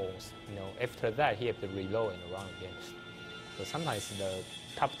almost, after that he have to reload and run again. So sometimes the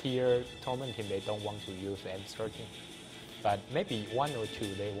top tier tournament team, they don't want to use M13, but maybe 1 or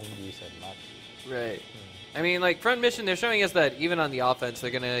 2 they won't use it much. Right. I mean, like front mission, they're showing us that even on the offense, they're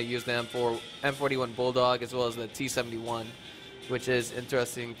gonna use the M41 Bulldog as well as the T71, which is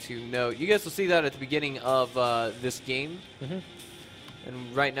interesting to note. You guys will see that at the beginning of this game.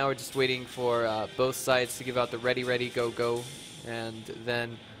 And right now we're just waiting for both sides to give out the ready, go, and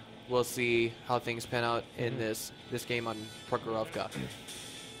then we'll see how things pan out in this game on Prokhorovka.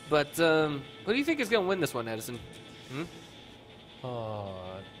 But who do you think is going to win this one, Edison?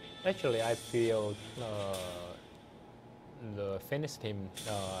 Actually, I feel the PhoeniX team,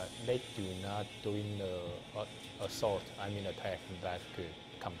 they do not doing the assault, attack that good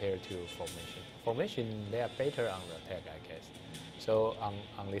compared to formation. Formation, they are better on the attack, I guess. So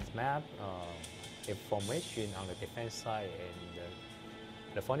on this map, if formation on the defense side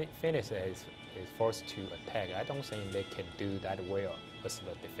and the PhoeniX is forced to attack, I don't think they can do that well as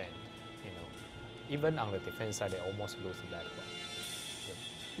the defense. Even on the defense side, they almost lose that one.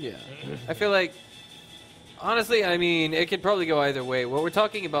 Yeah, I feel like, honestly, it could probably go either way. What we're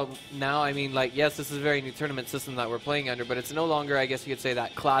talking about now, yes, this is a very new tournament system that we're playing under, but it's no longer, I guess you could say,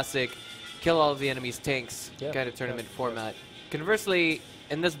 that classic kill all of the enemy's tanks kind of tournament format. Conversely,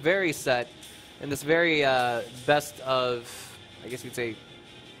 in this very set, in this very best of, I guess you'd say,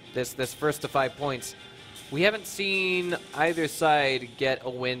 this first to 5 points, we haven't seen either side get a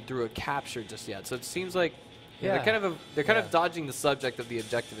win through a capture just yet. So it seems like they're kind of dodging the subject of the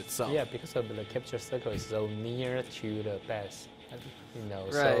objective itself. Yeah, because of the capture circle is so near to the base.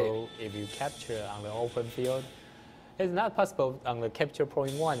 Right. So if you capture on the open field, it's not possible on the capture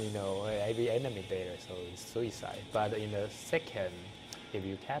point 1, every enemy there, so it's suicide. But in the second, if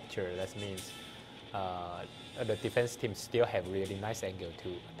you capture, that means the defense team still have really nice angle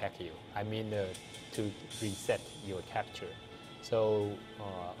to attack you. To reset your capture. So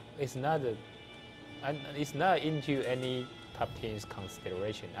it's not into any top team's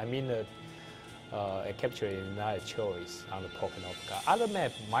consideration. A capture is not a choice on the Prokhorovka. Other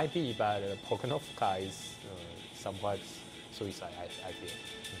map might be, but Prokhorovka is somewhat suicide, I feel.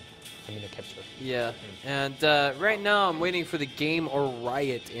 I mean, the capture. Yeah, and right now I'm waiting for the game or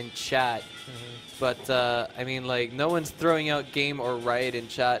riot in chat. But I mean, like, no one's throwing out game or riot in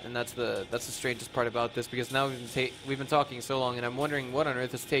chat, and that's the strangest part about this, because now we've been talking so long, and I'm wondering what on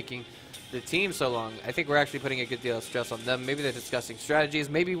earth is taking the team so long. I think we're actually putting a good deal of stress on them. Maybe they're discussing strategies.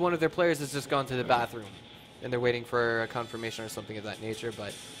 Maybe one of their players has just gone to the bathroom, and they're waiting for a confirmation or something of that nature.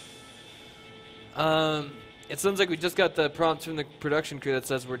 But it sounds like we just got the prompt from the production crew that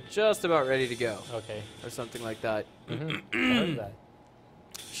says we're just about ready to go. Okay. Or something like that. I heard that.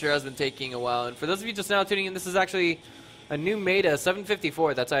 Sure has been taking a while. And for those of you just now tuning in, this is actually a new meta,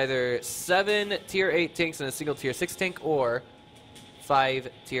 754. That's either 7 tier 8 tanks and a single tier 6 tank, or 5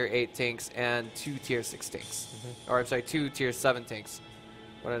 tier 8 tanks and 2 tier 6 tanks. Or I'm sorry, 2 tier 7 tanks.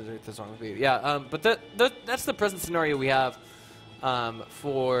 What is this wrong with you? Yeah, but that's the present scenario we have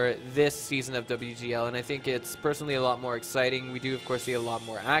for this season of WGL, and I think it's personally a lot more exciting. We do, of course, see a lot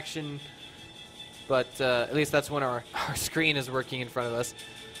more action, but at least that's when our screen is working in front of us.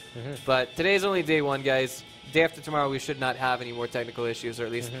 But today's only day 1, guys. Day after tomorrow, we should not have any more technical issues, or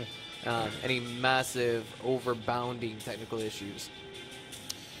at least any massive, overbounding technical issues.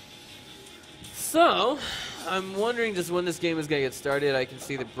 So, I'm wondering just when this game is going to get started. I can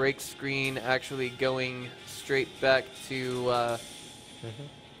see the break screen actually going straight back to,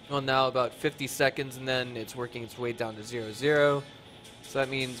 well, now about 50 seconds, and then it's working its way down to 0-0. So that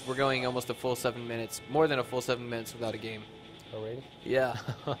means we're going almost a full 7 minutes, more than a full 7 minutes without a game. Already? Yeah.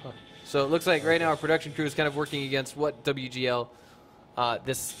 So it looks like right now our production crew is kind of working against what WGL,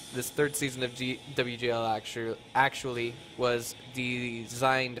 this third season of WGL actually was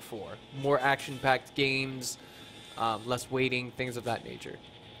designed for. More action-packed games, less waiting, things of that nature.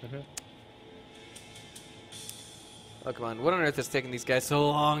 Oh, come on. What on earth is taking these guys so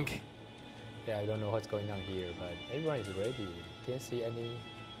long? Yeah, I don't know what's going on here, but everyone is ready. Can't see any...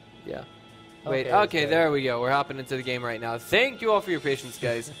 Yeah. Wait, okay, there we go. We're hopping into the game right now. Thank you all for your patience,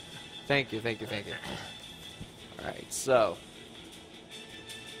 guys. Thank you, thank you, thank you. All right, so.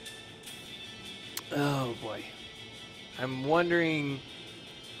 Oh, boy. I'm wondering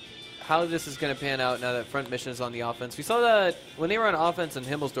how this is going to pan out now that front mission is on the offense. We saw that when they were on offense in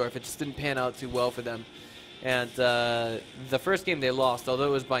Himmelsdorf, it just didn't pan out too well for them. And the first game they lost, although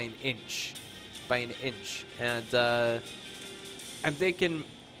it was by an inch. By an inch. And I'm thinking...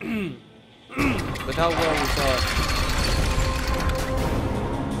 with how well we saw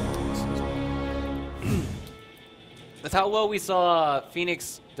with how well we saw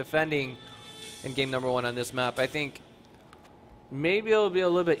PhoeniX defending in game number 1 on this map, I think maybe it'll be a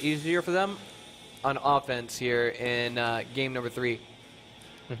little bit easier for them on offense here in game number 3.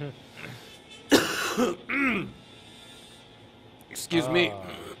 Excuse me.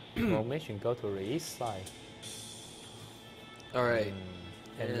 Formation go to the east side. All right.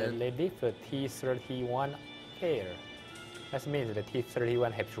 And then they leave the T-31 here. That means the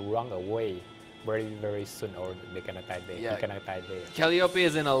T-31 have to run away very, very soon, or they're gonna die there. Yeah. They're gonna die there. Calliope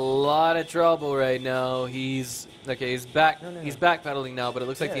is in a lot of trouble right now. He's back. He's backpedaling now, but it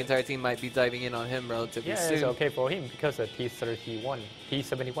looks like the entire team might be diving in on him relatively soon. It's okay for him because the T-71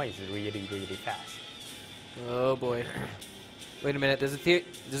 is really, really fast. Oh boy. Wait a minute. There's a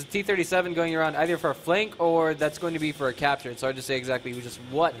T-37 going around either for a flank or that's going to be for a capture. It's hard to say exactly just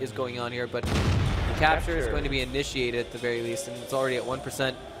what is going on here, but the capture is going to be initiated at the very least, and it's already at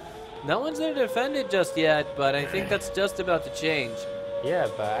 1%. No one's there to defend it just yet, but I think that's just about to change. Yeah,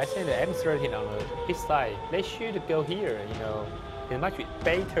 but I think the M13 on the east side, they should go here, you know. It's much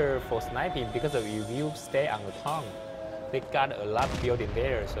better for sniping because of if you stay on the tongue. They got a lot of building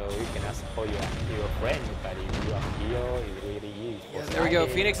there, so you cannot support your friend, but if you are here, it really is. Yeah, there we go.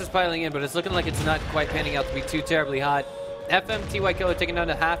 PhoeniX is piling in, but it's looking like it's not quite panning out to be too terribly hot. FMTY Killer taking down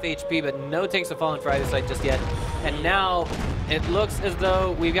to half HP, but no tanks have fallen for either side just yet. And now it looks as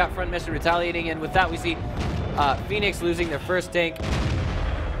though we've got front mission retaliating, and with that we see PhoeniX losing their first tank.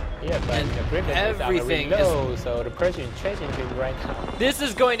 Yeah, but the Griffin everything is low, so the pressure is changing right now. This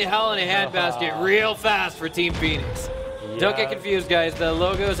is going to hell in a handbasket real fast for Team PhoeniX. Yeah. Don't get confused, guys. The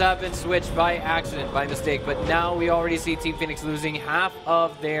logos have been switched by accident, by mistake, but now we already see Team PhoeniX losing half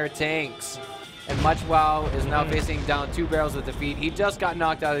of their tanks. And MuchWow is now facing down 2 barrels of defeat. He just got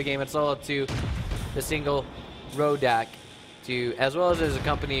knocked out of the game. It's all up to the single Rodak, as well as his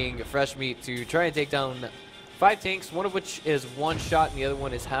accompanying Fresh Meat, to try and take down 5 tanks, one of which is 1 shot and the other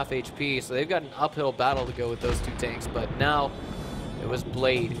one is half HP. So they've got an uphill battle to go with those 2 tanks. But now it was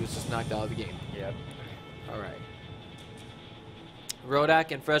Blade who was just knocked out of the game. Yep. All right.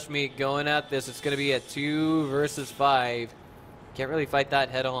 Rodak and Fresh Meat going at this. It's going to be a 2 versus 5. Can't really fight that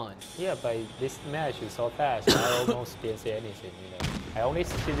head on. Yeah, but this match is so fast, I almost didn't see anything. I only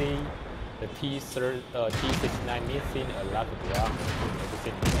see the T69 missing a lot of block and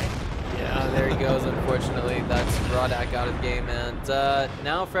everything. Yeah, there he goes. Unfortunately, that's Rodak out of the game, and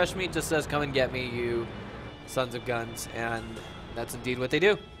now Fresh Meat just says, "Come and get me, you sons of guns," and that's indeed what they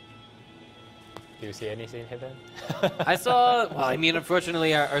do. Do you see anything happen? I saw, well, I mean,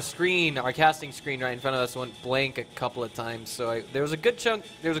 unfortunately, our screen, our casting screen right in front of us went blank a couple of times. So there was a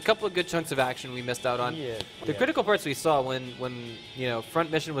couple of good chunks of action we missed out on. The critical parts we saw when Front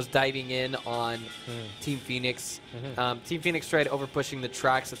Mission was diving in on Team PhoeniX. Team PhoeniX tried over pushing the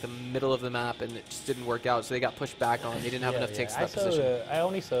tracks at the middle of the map, and it just didn't work out. So they got pushed back on. They didn't have enough tanks in that position. I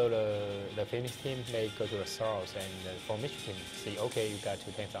only saw the PhoeniX team, they go to the south, and the formation team see, okay, you got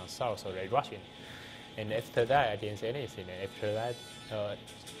 2 tanks on south, so they rush in. And after that, I didn't see anything. And after that,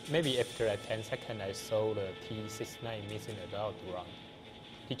 maybe after 10 seconds, I saw the T69 missing about round.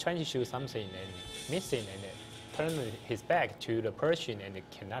 He tried to shoot something and missing, and turned his back to the Persian and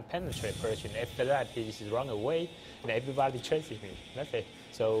cannot penetrate Persian. After that, he just run away, and everybody chasing him. That's it.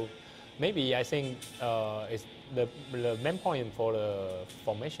 So maybe I think it's the main point for the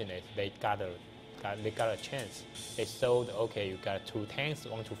formation is they got a chance. They showed, okay, you got 2 tanks,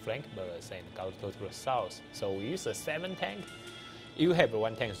 want to flank us and go to the south. So we use a 7 tank. You have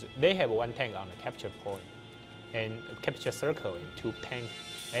 1 tank. They have 1 tank on the capture point, and capture circle in 2 tanks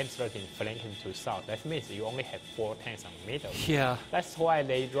and starting flanking to south. That means you only have 4 tanks on the middle. Yeah. That's why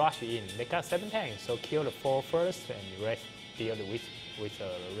they rush in. They got 7 tanks, so kill the 4 first and rest deal with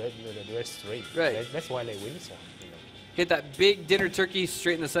the rest 3. Right. That's why they win this one. Hit that big dinner turkey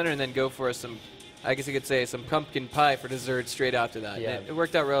straight in the center, and then go for some, I guess you could say, some pumpkin pie for dessert straight after that. Yeah. It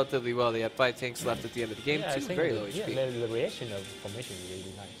worked out relatively well. They had 5 tanks left at the end of the game. Yeah, 2 very low HP. Yeah, the reaction of formation is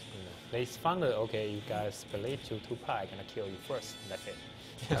really nice. They found that, okay, you guys split to 2 pie, gonna kill you first. That's it.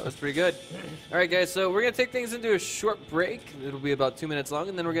 That was pretty good. All right, guys, so we're going to take things into a short break. It'll be about 2 minutes long,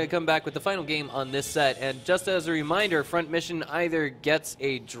 and then we're going to come back with the final game on this set. And just as a reminder, Front Mission either gets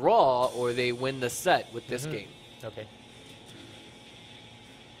a draw or they win the set with this game. Okay.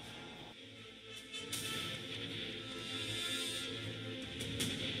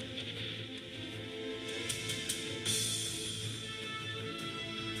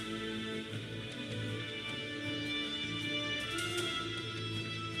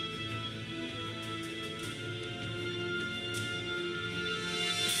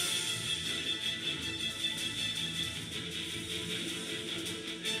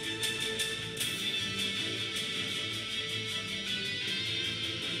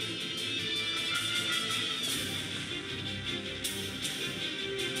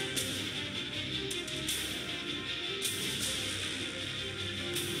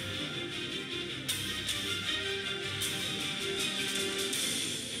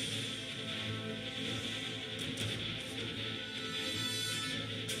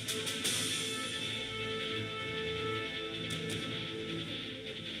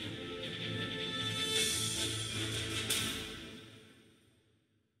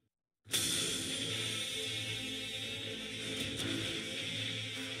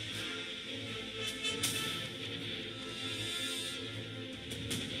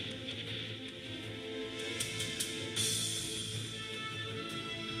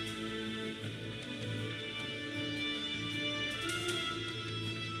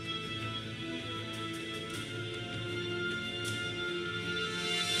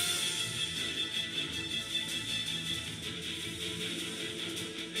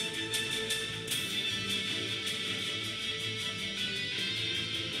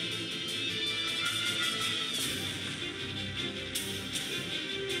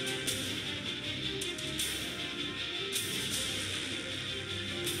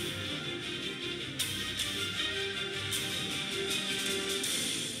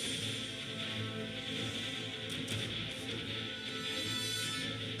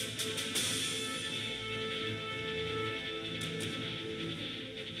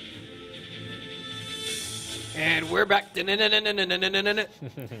 And we're back. Okay.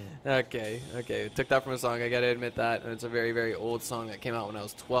 Took that from a song. I gotta admit that. And it's a very, very old song that came out when I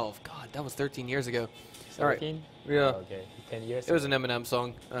was 12. God, that was 13 years ago. 13? All right. Yeah. Oh, okay. 10 years It was an Eminem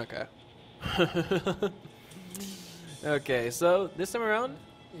song. Okay. Okay, so this time around?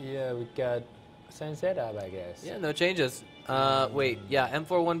 Yeah, we got same setup, I guess. Yeah, no changes. Wait, yeah,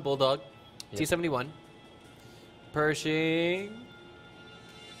 M41 Bulldog, Yep. T71, Pershing,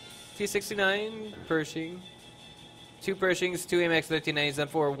 T69, Pershing, 2 Pershings, 2 AMX 1390s,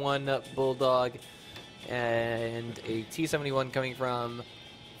 M41 Bulldog, and a T71 coming from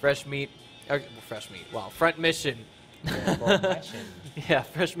Front Mission. Yeah,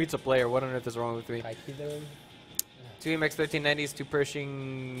 Fresh meets a player. What on earth is wrong with me? Kaikido. 2 AMX 1390s, 2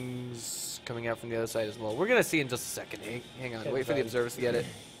 Pershings coming out from the other side as well. We're going to see in just a second. Hang on. Wait for the observers to get it.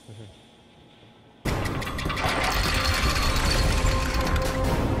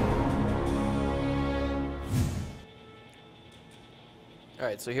 All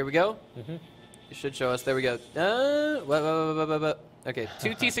right, so here we go. It should show us. There we go. Okay, 2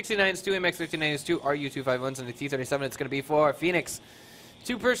 T69s, 2 MX 1390s, 2 RU251s, and the T37 it's going to be for PhoeniX.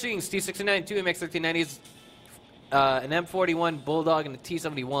 2 Pershings, T69, 2 MX 1390s, an M41 Bulldog, and a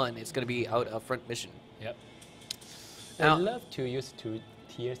T71. It's going to be out of front mission. Yep. Now, I love to use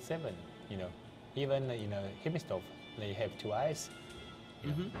tier 7, you know. Even, you know, Himistov, they have 2 eyes.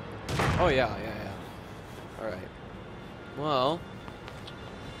 Oh, yeah. All right. Well,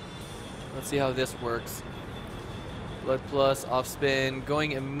 let's see how this works. Blood Plus, off spin,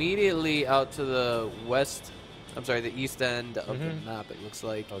 going immediately out to the west. I'm sorry, the east end of the map, it looks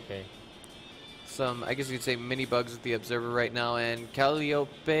like. Okay. Some, I guess you could say, mini bugs with the observer right now, and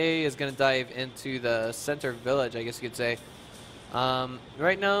Calliope is going to dive into the center village, I guess you could say.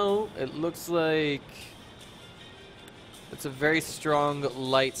 Right now, it looks like it's a very strong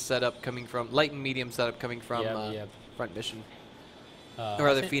light setup coming from, light and medium setup coming from front mission. Or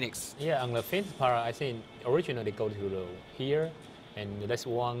rather, PhoeniX. Yeah, on the PhoeniX part, I think originally they go to the here, and that's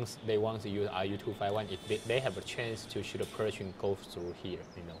once they want to use RU251, if they have a chance to shoot a Pershing go through here,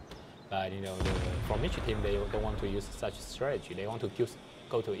 you know. But you know, the formation team, they don't want to use such strategy. They want to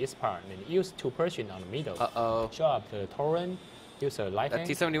go to east part and use 2 Pershing on the middle. Show up the torrent, use a light tank.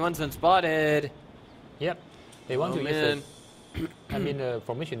 That T71's been spotted. Yep. They want to use I mean, the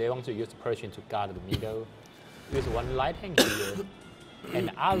formation, they want to use the Pershing to guard the middle. Use 1 light tank here.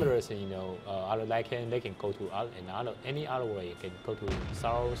 And others, you know, other light tank, they can go to any other way. Can go to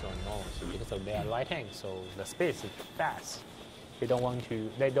south or north because of their light tank. So the space is fast. They don't want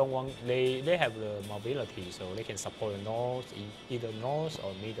to. They have the mobility, so they can support the north, either north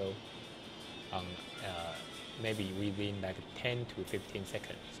or middle. Maybe within like 10 to 15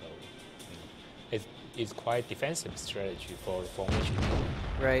 seconds. So it's quite defensive strategy for the formation.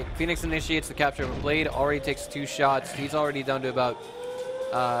 Right. PhoeniX initiates the capture of a blade. Already takes 2 shots. He's already down to about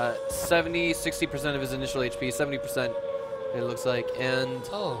 60% of his initial HP, 70% it looks like. And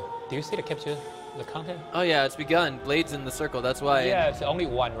do you see the capture, the content? Oh yeah, it's begun. Blade's in the circle, that's why. Yeah, it's only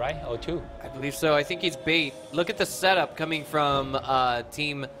 1, right? Or 2? I believe so. I think he's bait. Look at the setup coming from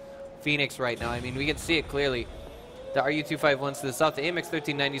Team PhoeniX right now. I mean, we can see it clearly. The RU251s to the south, the AMX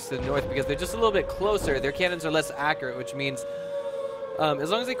 1390s to the north, because they're just a little bit closer. Their cannons are less accurate, which means as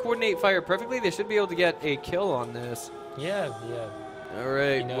long as they coordinate fire perfectly, they should be able to get a kill on this. Yeah. All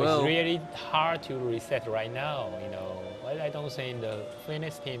right, you know, it's really hard to reset right now. You know, I don't think the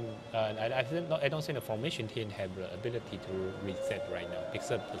PhoeniX team, I don't think the formation team have the ability to reset right now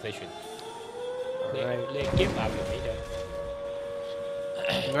because of position. They give up the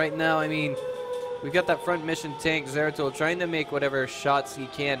middle. Right now, I mean, we've got that front mission tank, Zeratul, trying to make whatever shots he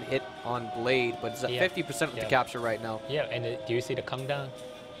can hit on Blade, but it's at 50% of the capture right now. Yeah, and do you see the countdown?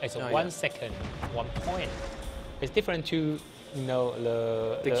 It's 1 second, 1 point. It's different to, you know,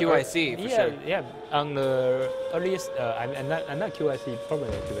 the QIC, for sure. Yeah, on the earliest, I'm not QIC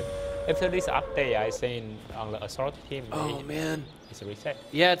probably. After this update, I think on the assault team, man, it's a reset.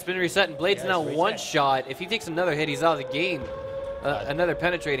 Yeah, it's been reset, and Blade's now 1 shot. If he takes another hit, he's out of the game. Another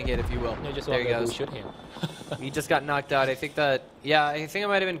penetrating hit, if you will. There he goes. Shoot him. He just got knocked out. I think that, I think it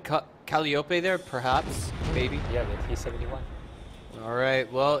might have been Calliope there, perhaps, maybe. Yeah, but he's 71. All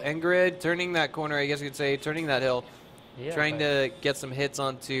right, well, Ingrid turning that corner, I guess you could say, turning that hill, trying to get some hits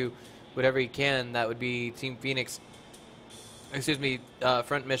onto whatever he can. That would be Team PhoeniX. Excuse me,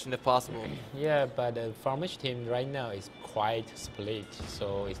 front mission if possible. Yeah, but the formation team right now is quite split,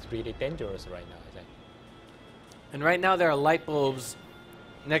 so it's really dangerous right now, I think. And right now there are light bulbs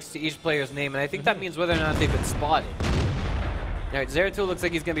next to each player's name, and I think that means whether or not they've been spotted. All right, Zeratul looks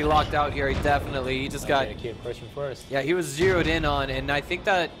like he's going to be locked out here. He just got... Pushing first. Yeah, he was zeroed in on, and I think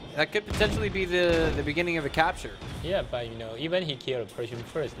that could potentially be the beginning of a capture. Yeah, but you know, even he killed a Persian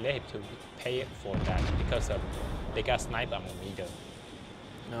first, they have to pay for that because they got sniped on the middle.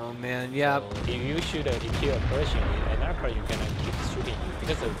 Oh man, yeah. So if you shoot kill a Persian, another Persian gonna keep shooting you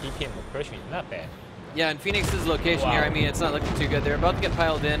because the DPM of Persian is not bad. Yeah, and PhoeniX's location here, I mean, it's not looking too good. They're about to get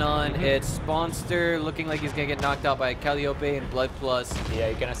piled in on. It's Spawnster looking like he's going to get knocked out by Calliope and Blood Plus. Yeah,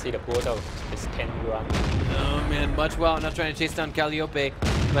 you're going to see the Bulldog. It's 10 run. Oh, man. Much wow. Not trying to chase down Calliope.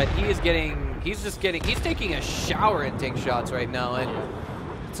 But he's taking a shower in tank shots right now.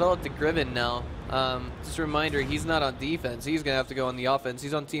 And It's all up to Griven now. Just a reminder, he's not on defense. He's going to have to go on the offense.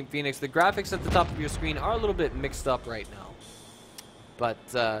 He's on Team PhoeniX. The graphics at the top of your screen are a little bit mixed up right now. But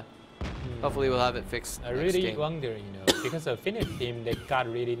hopefully we'll have it fixed I next really game. wonder, because the Finnish team, they got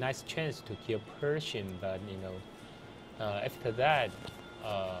really nice chance to kill Persian, but, after that,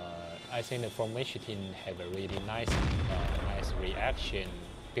 I think the formation team have a really nice reaction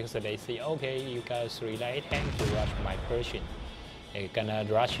because they say, okay, you got 3 light tank to rush my Persian. They're gonna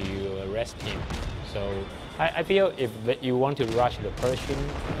rush your rest team. So I feel if you want to rush the Persian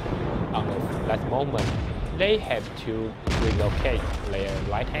on that moment, they have to relocate their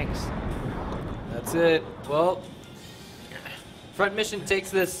light tanks. That's it. Well, Front Mission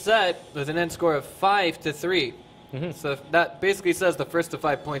takes this set with an end score of 5-3. So that basically says the first to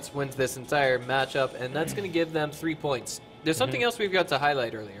 5 points wins this entire matchup, and that's going to give them 3 points. There's something else we've got to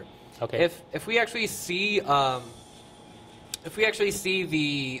highlight earlier. Okay. If we actually see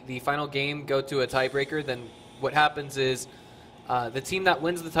the final game go to a tiebreaker, then what happens is the team that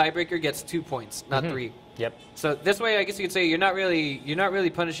wins the tiebreaker gets 2 points, not 3. Yep. So this way, I guess you could say you're not really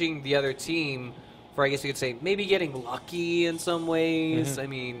punishing the other team for, I guess you could say, maybe getting lucky in some ways. I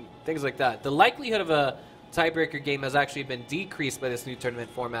mean, things like that. The likelihood of a tiebreaker game has actually been decreased by this new tournament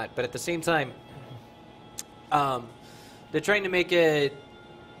format, but at the same time, they're trying to make it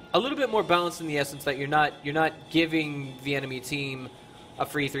a little bit more balanced in the essence that you're not giving the enemy team a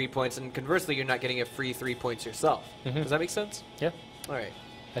free 3 points, and conversely, you're not getting a free 3 points yourself. Does that make sense? Yeah. All right.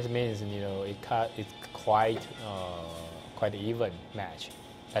 That means it's quite even match.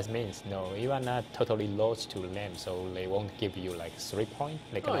 That means you are not totally lost to them, so they won't give you like 3 points.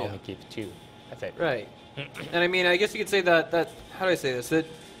 They can only give 2. That's it. Right. And I mean, I guess you could say that how do I say this? That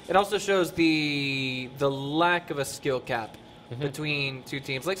it also shows the lack of a skill cap between two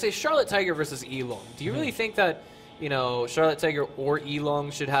teams. Like, say, Charlotte Tiger versus Elong. Do you really think that, Charlotte Tiger or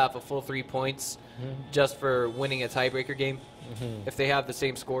Elong should have a full 3 points just for winning a tiebreaker game if they have the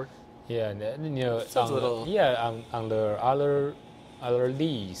same score? Yeah, and Sounds a little... Yeah, on the other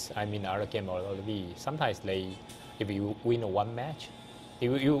leagues, I mean other game or other league, sometimes if you win one match,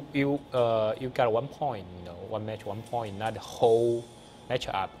 you got 1 point, one match 1 point, not the whole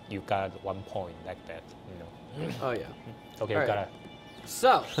matchup. You got 1 point like that, Oh yeah. Okay, All we right. got it.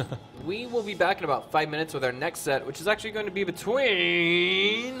 So, we will be back in about 5 minutes with our next set, which is actually going to be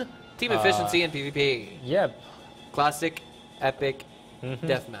between Team Efficiency and PvP. Yep. Classic, epic,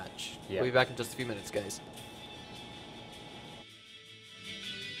 deathmatch. Yeah. We'll be back in just a few minutes, guys.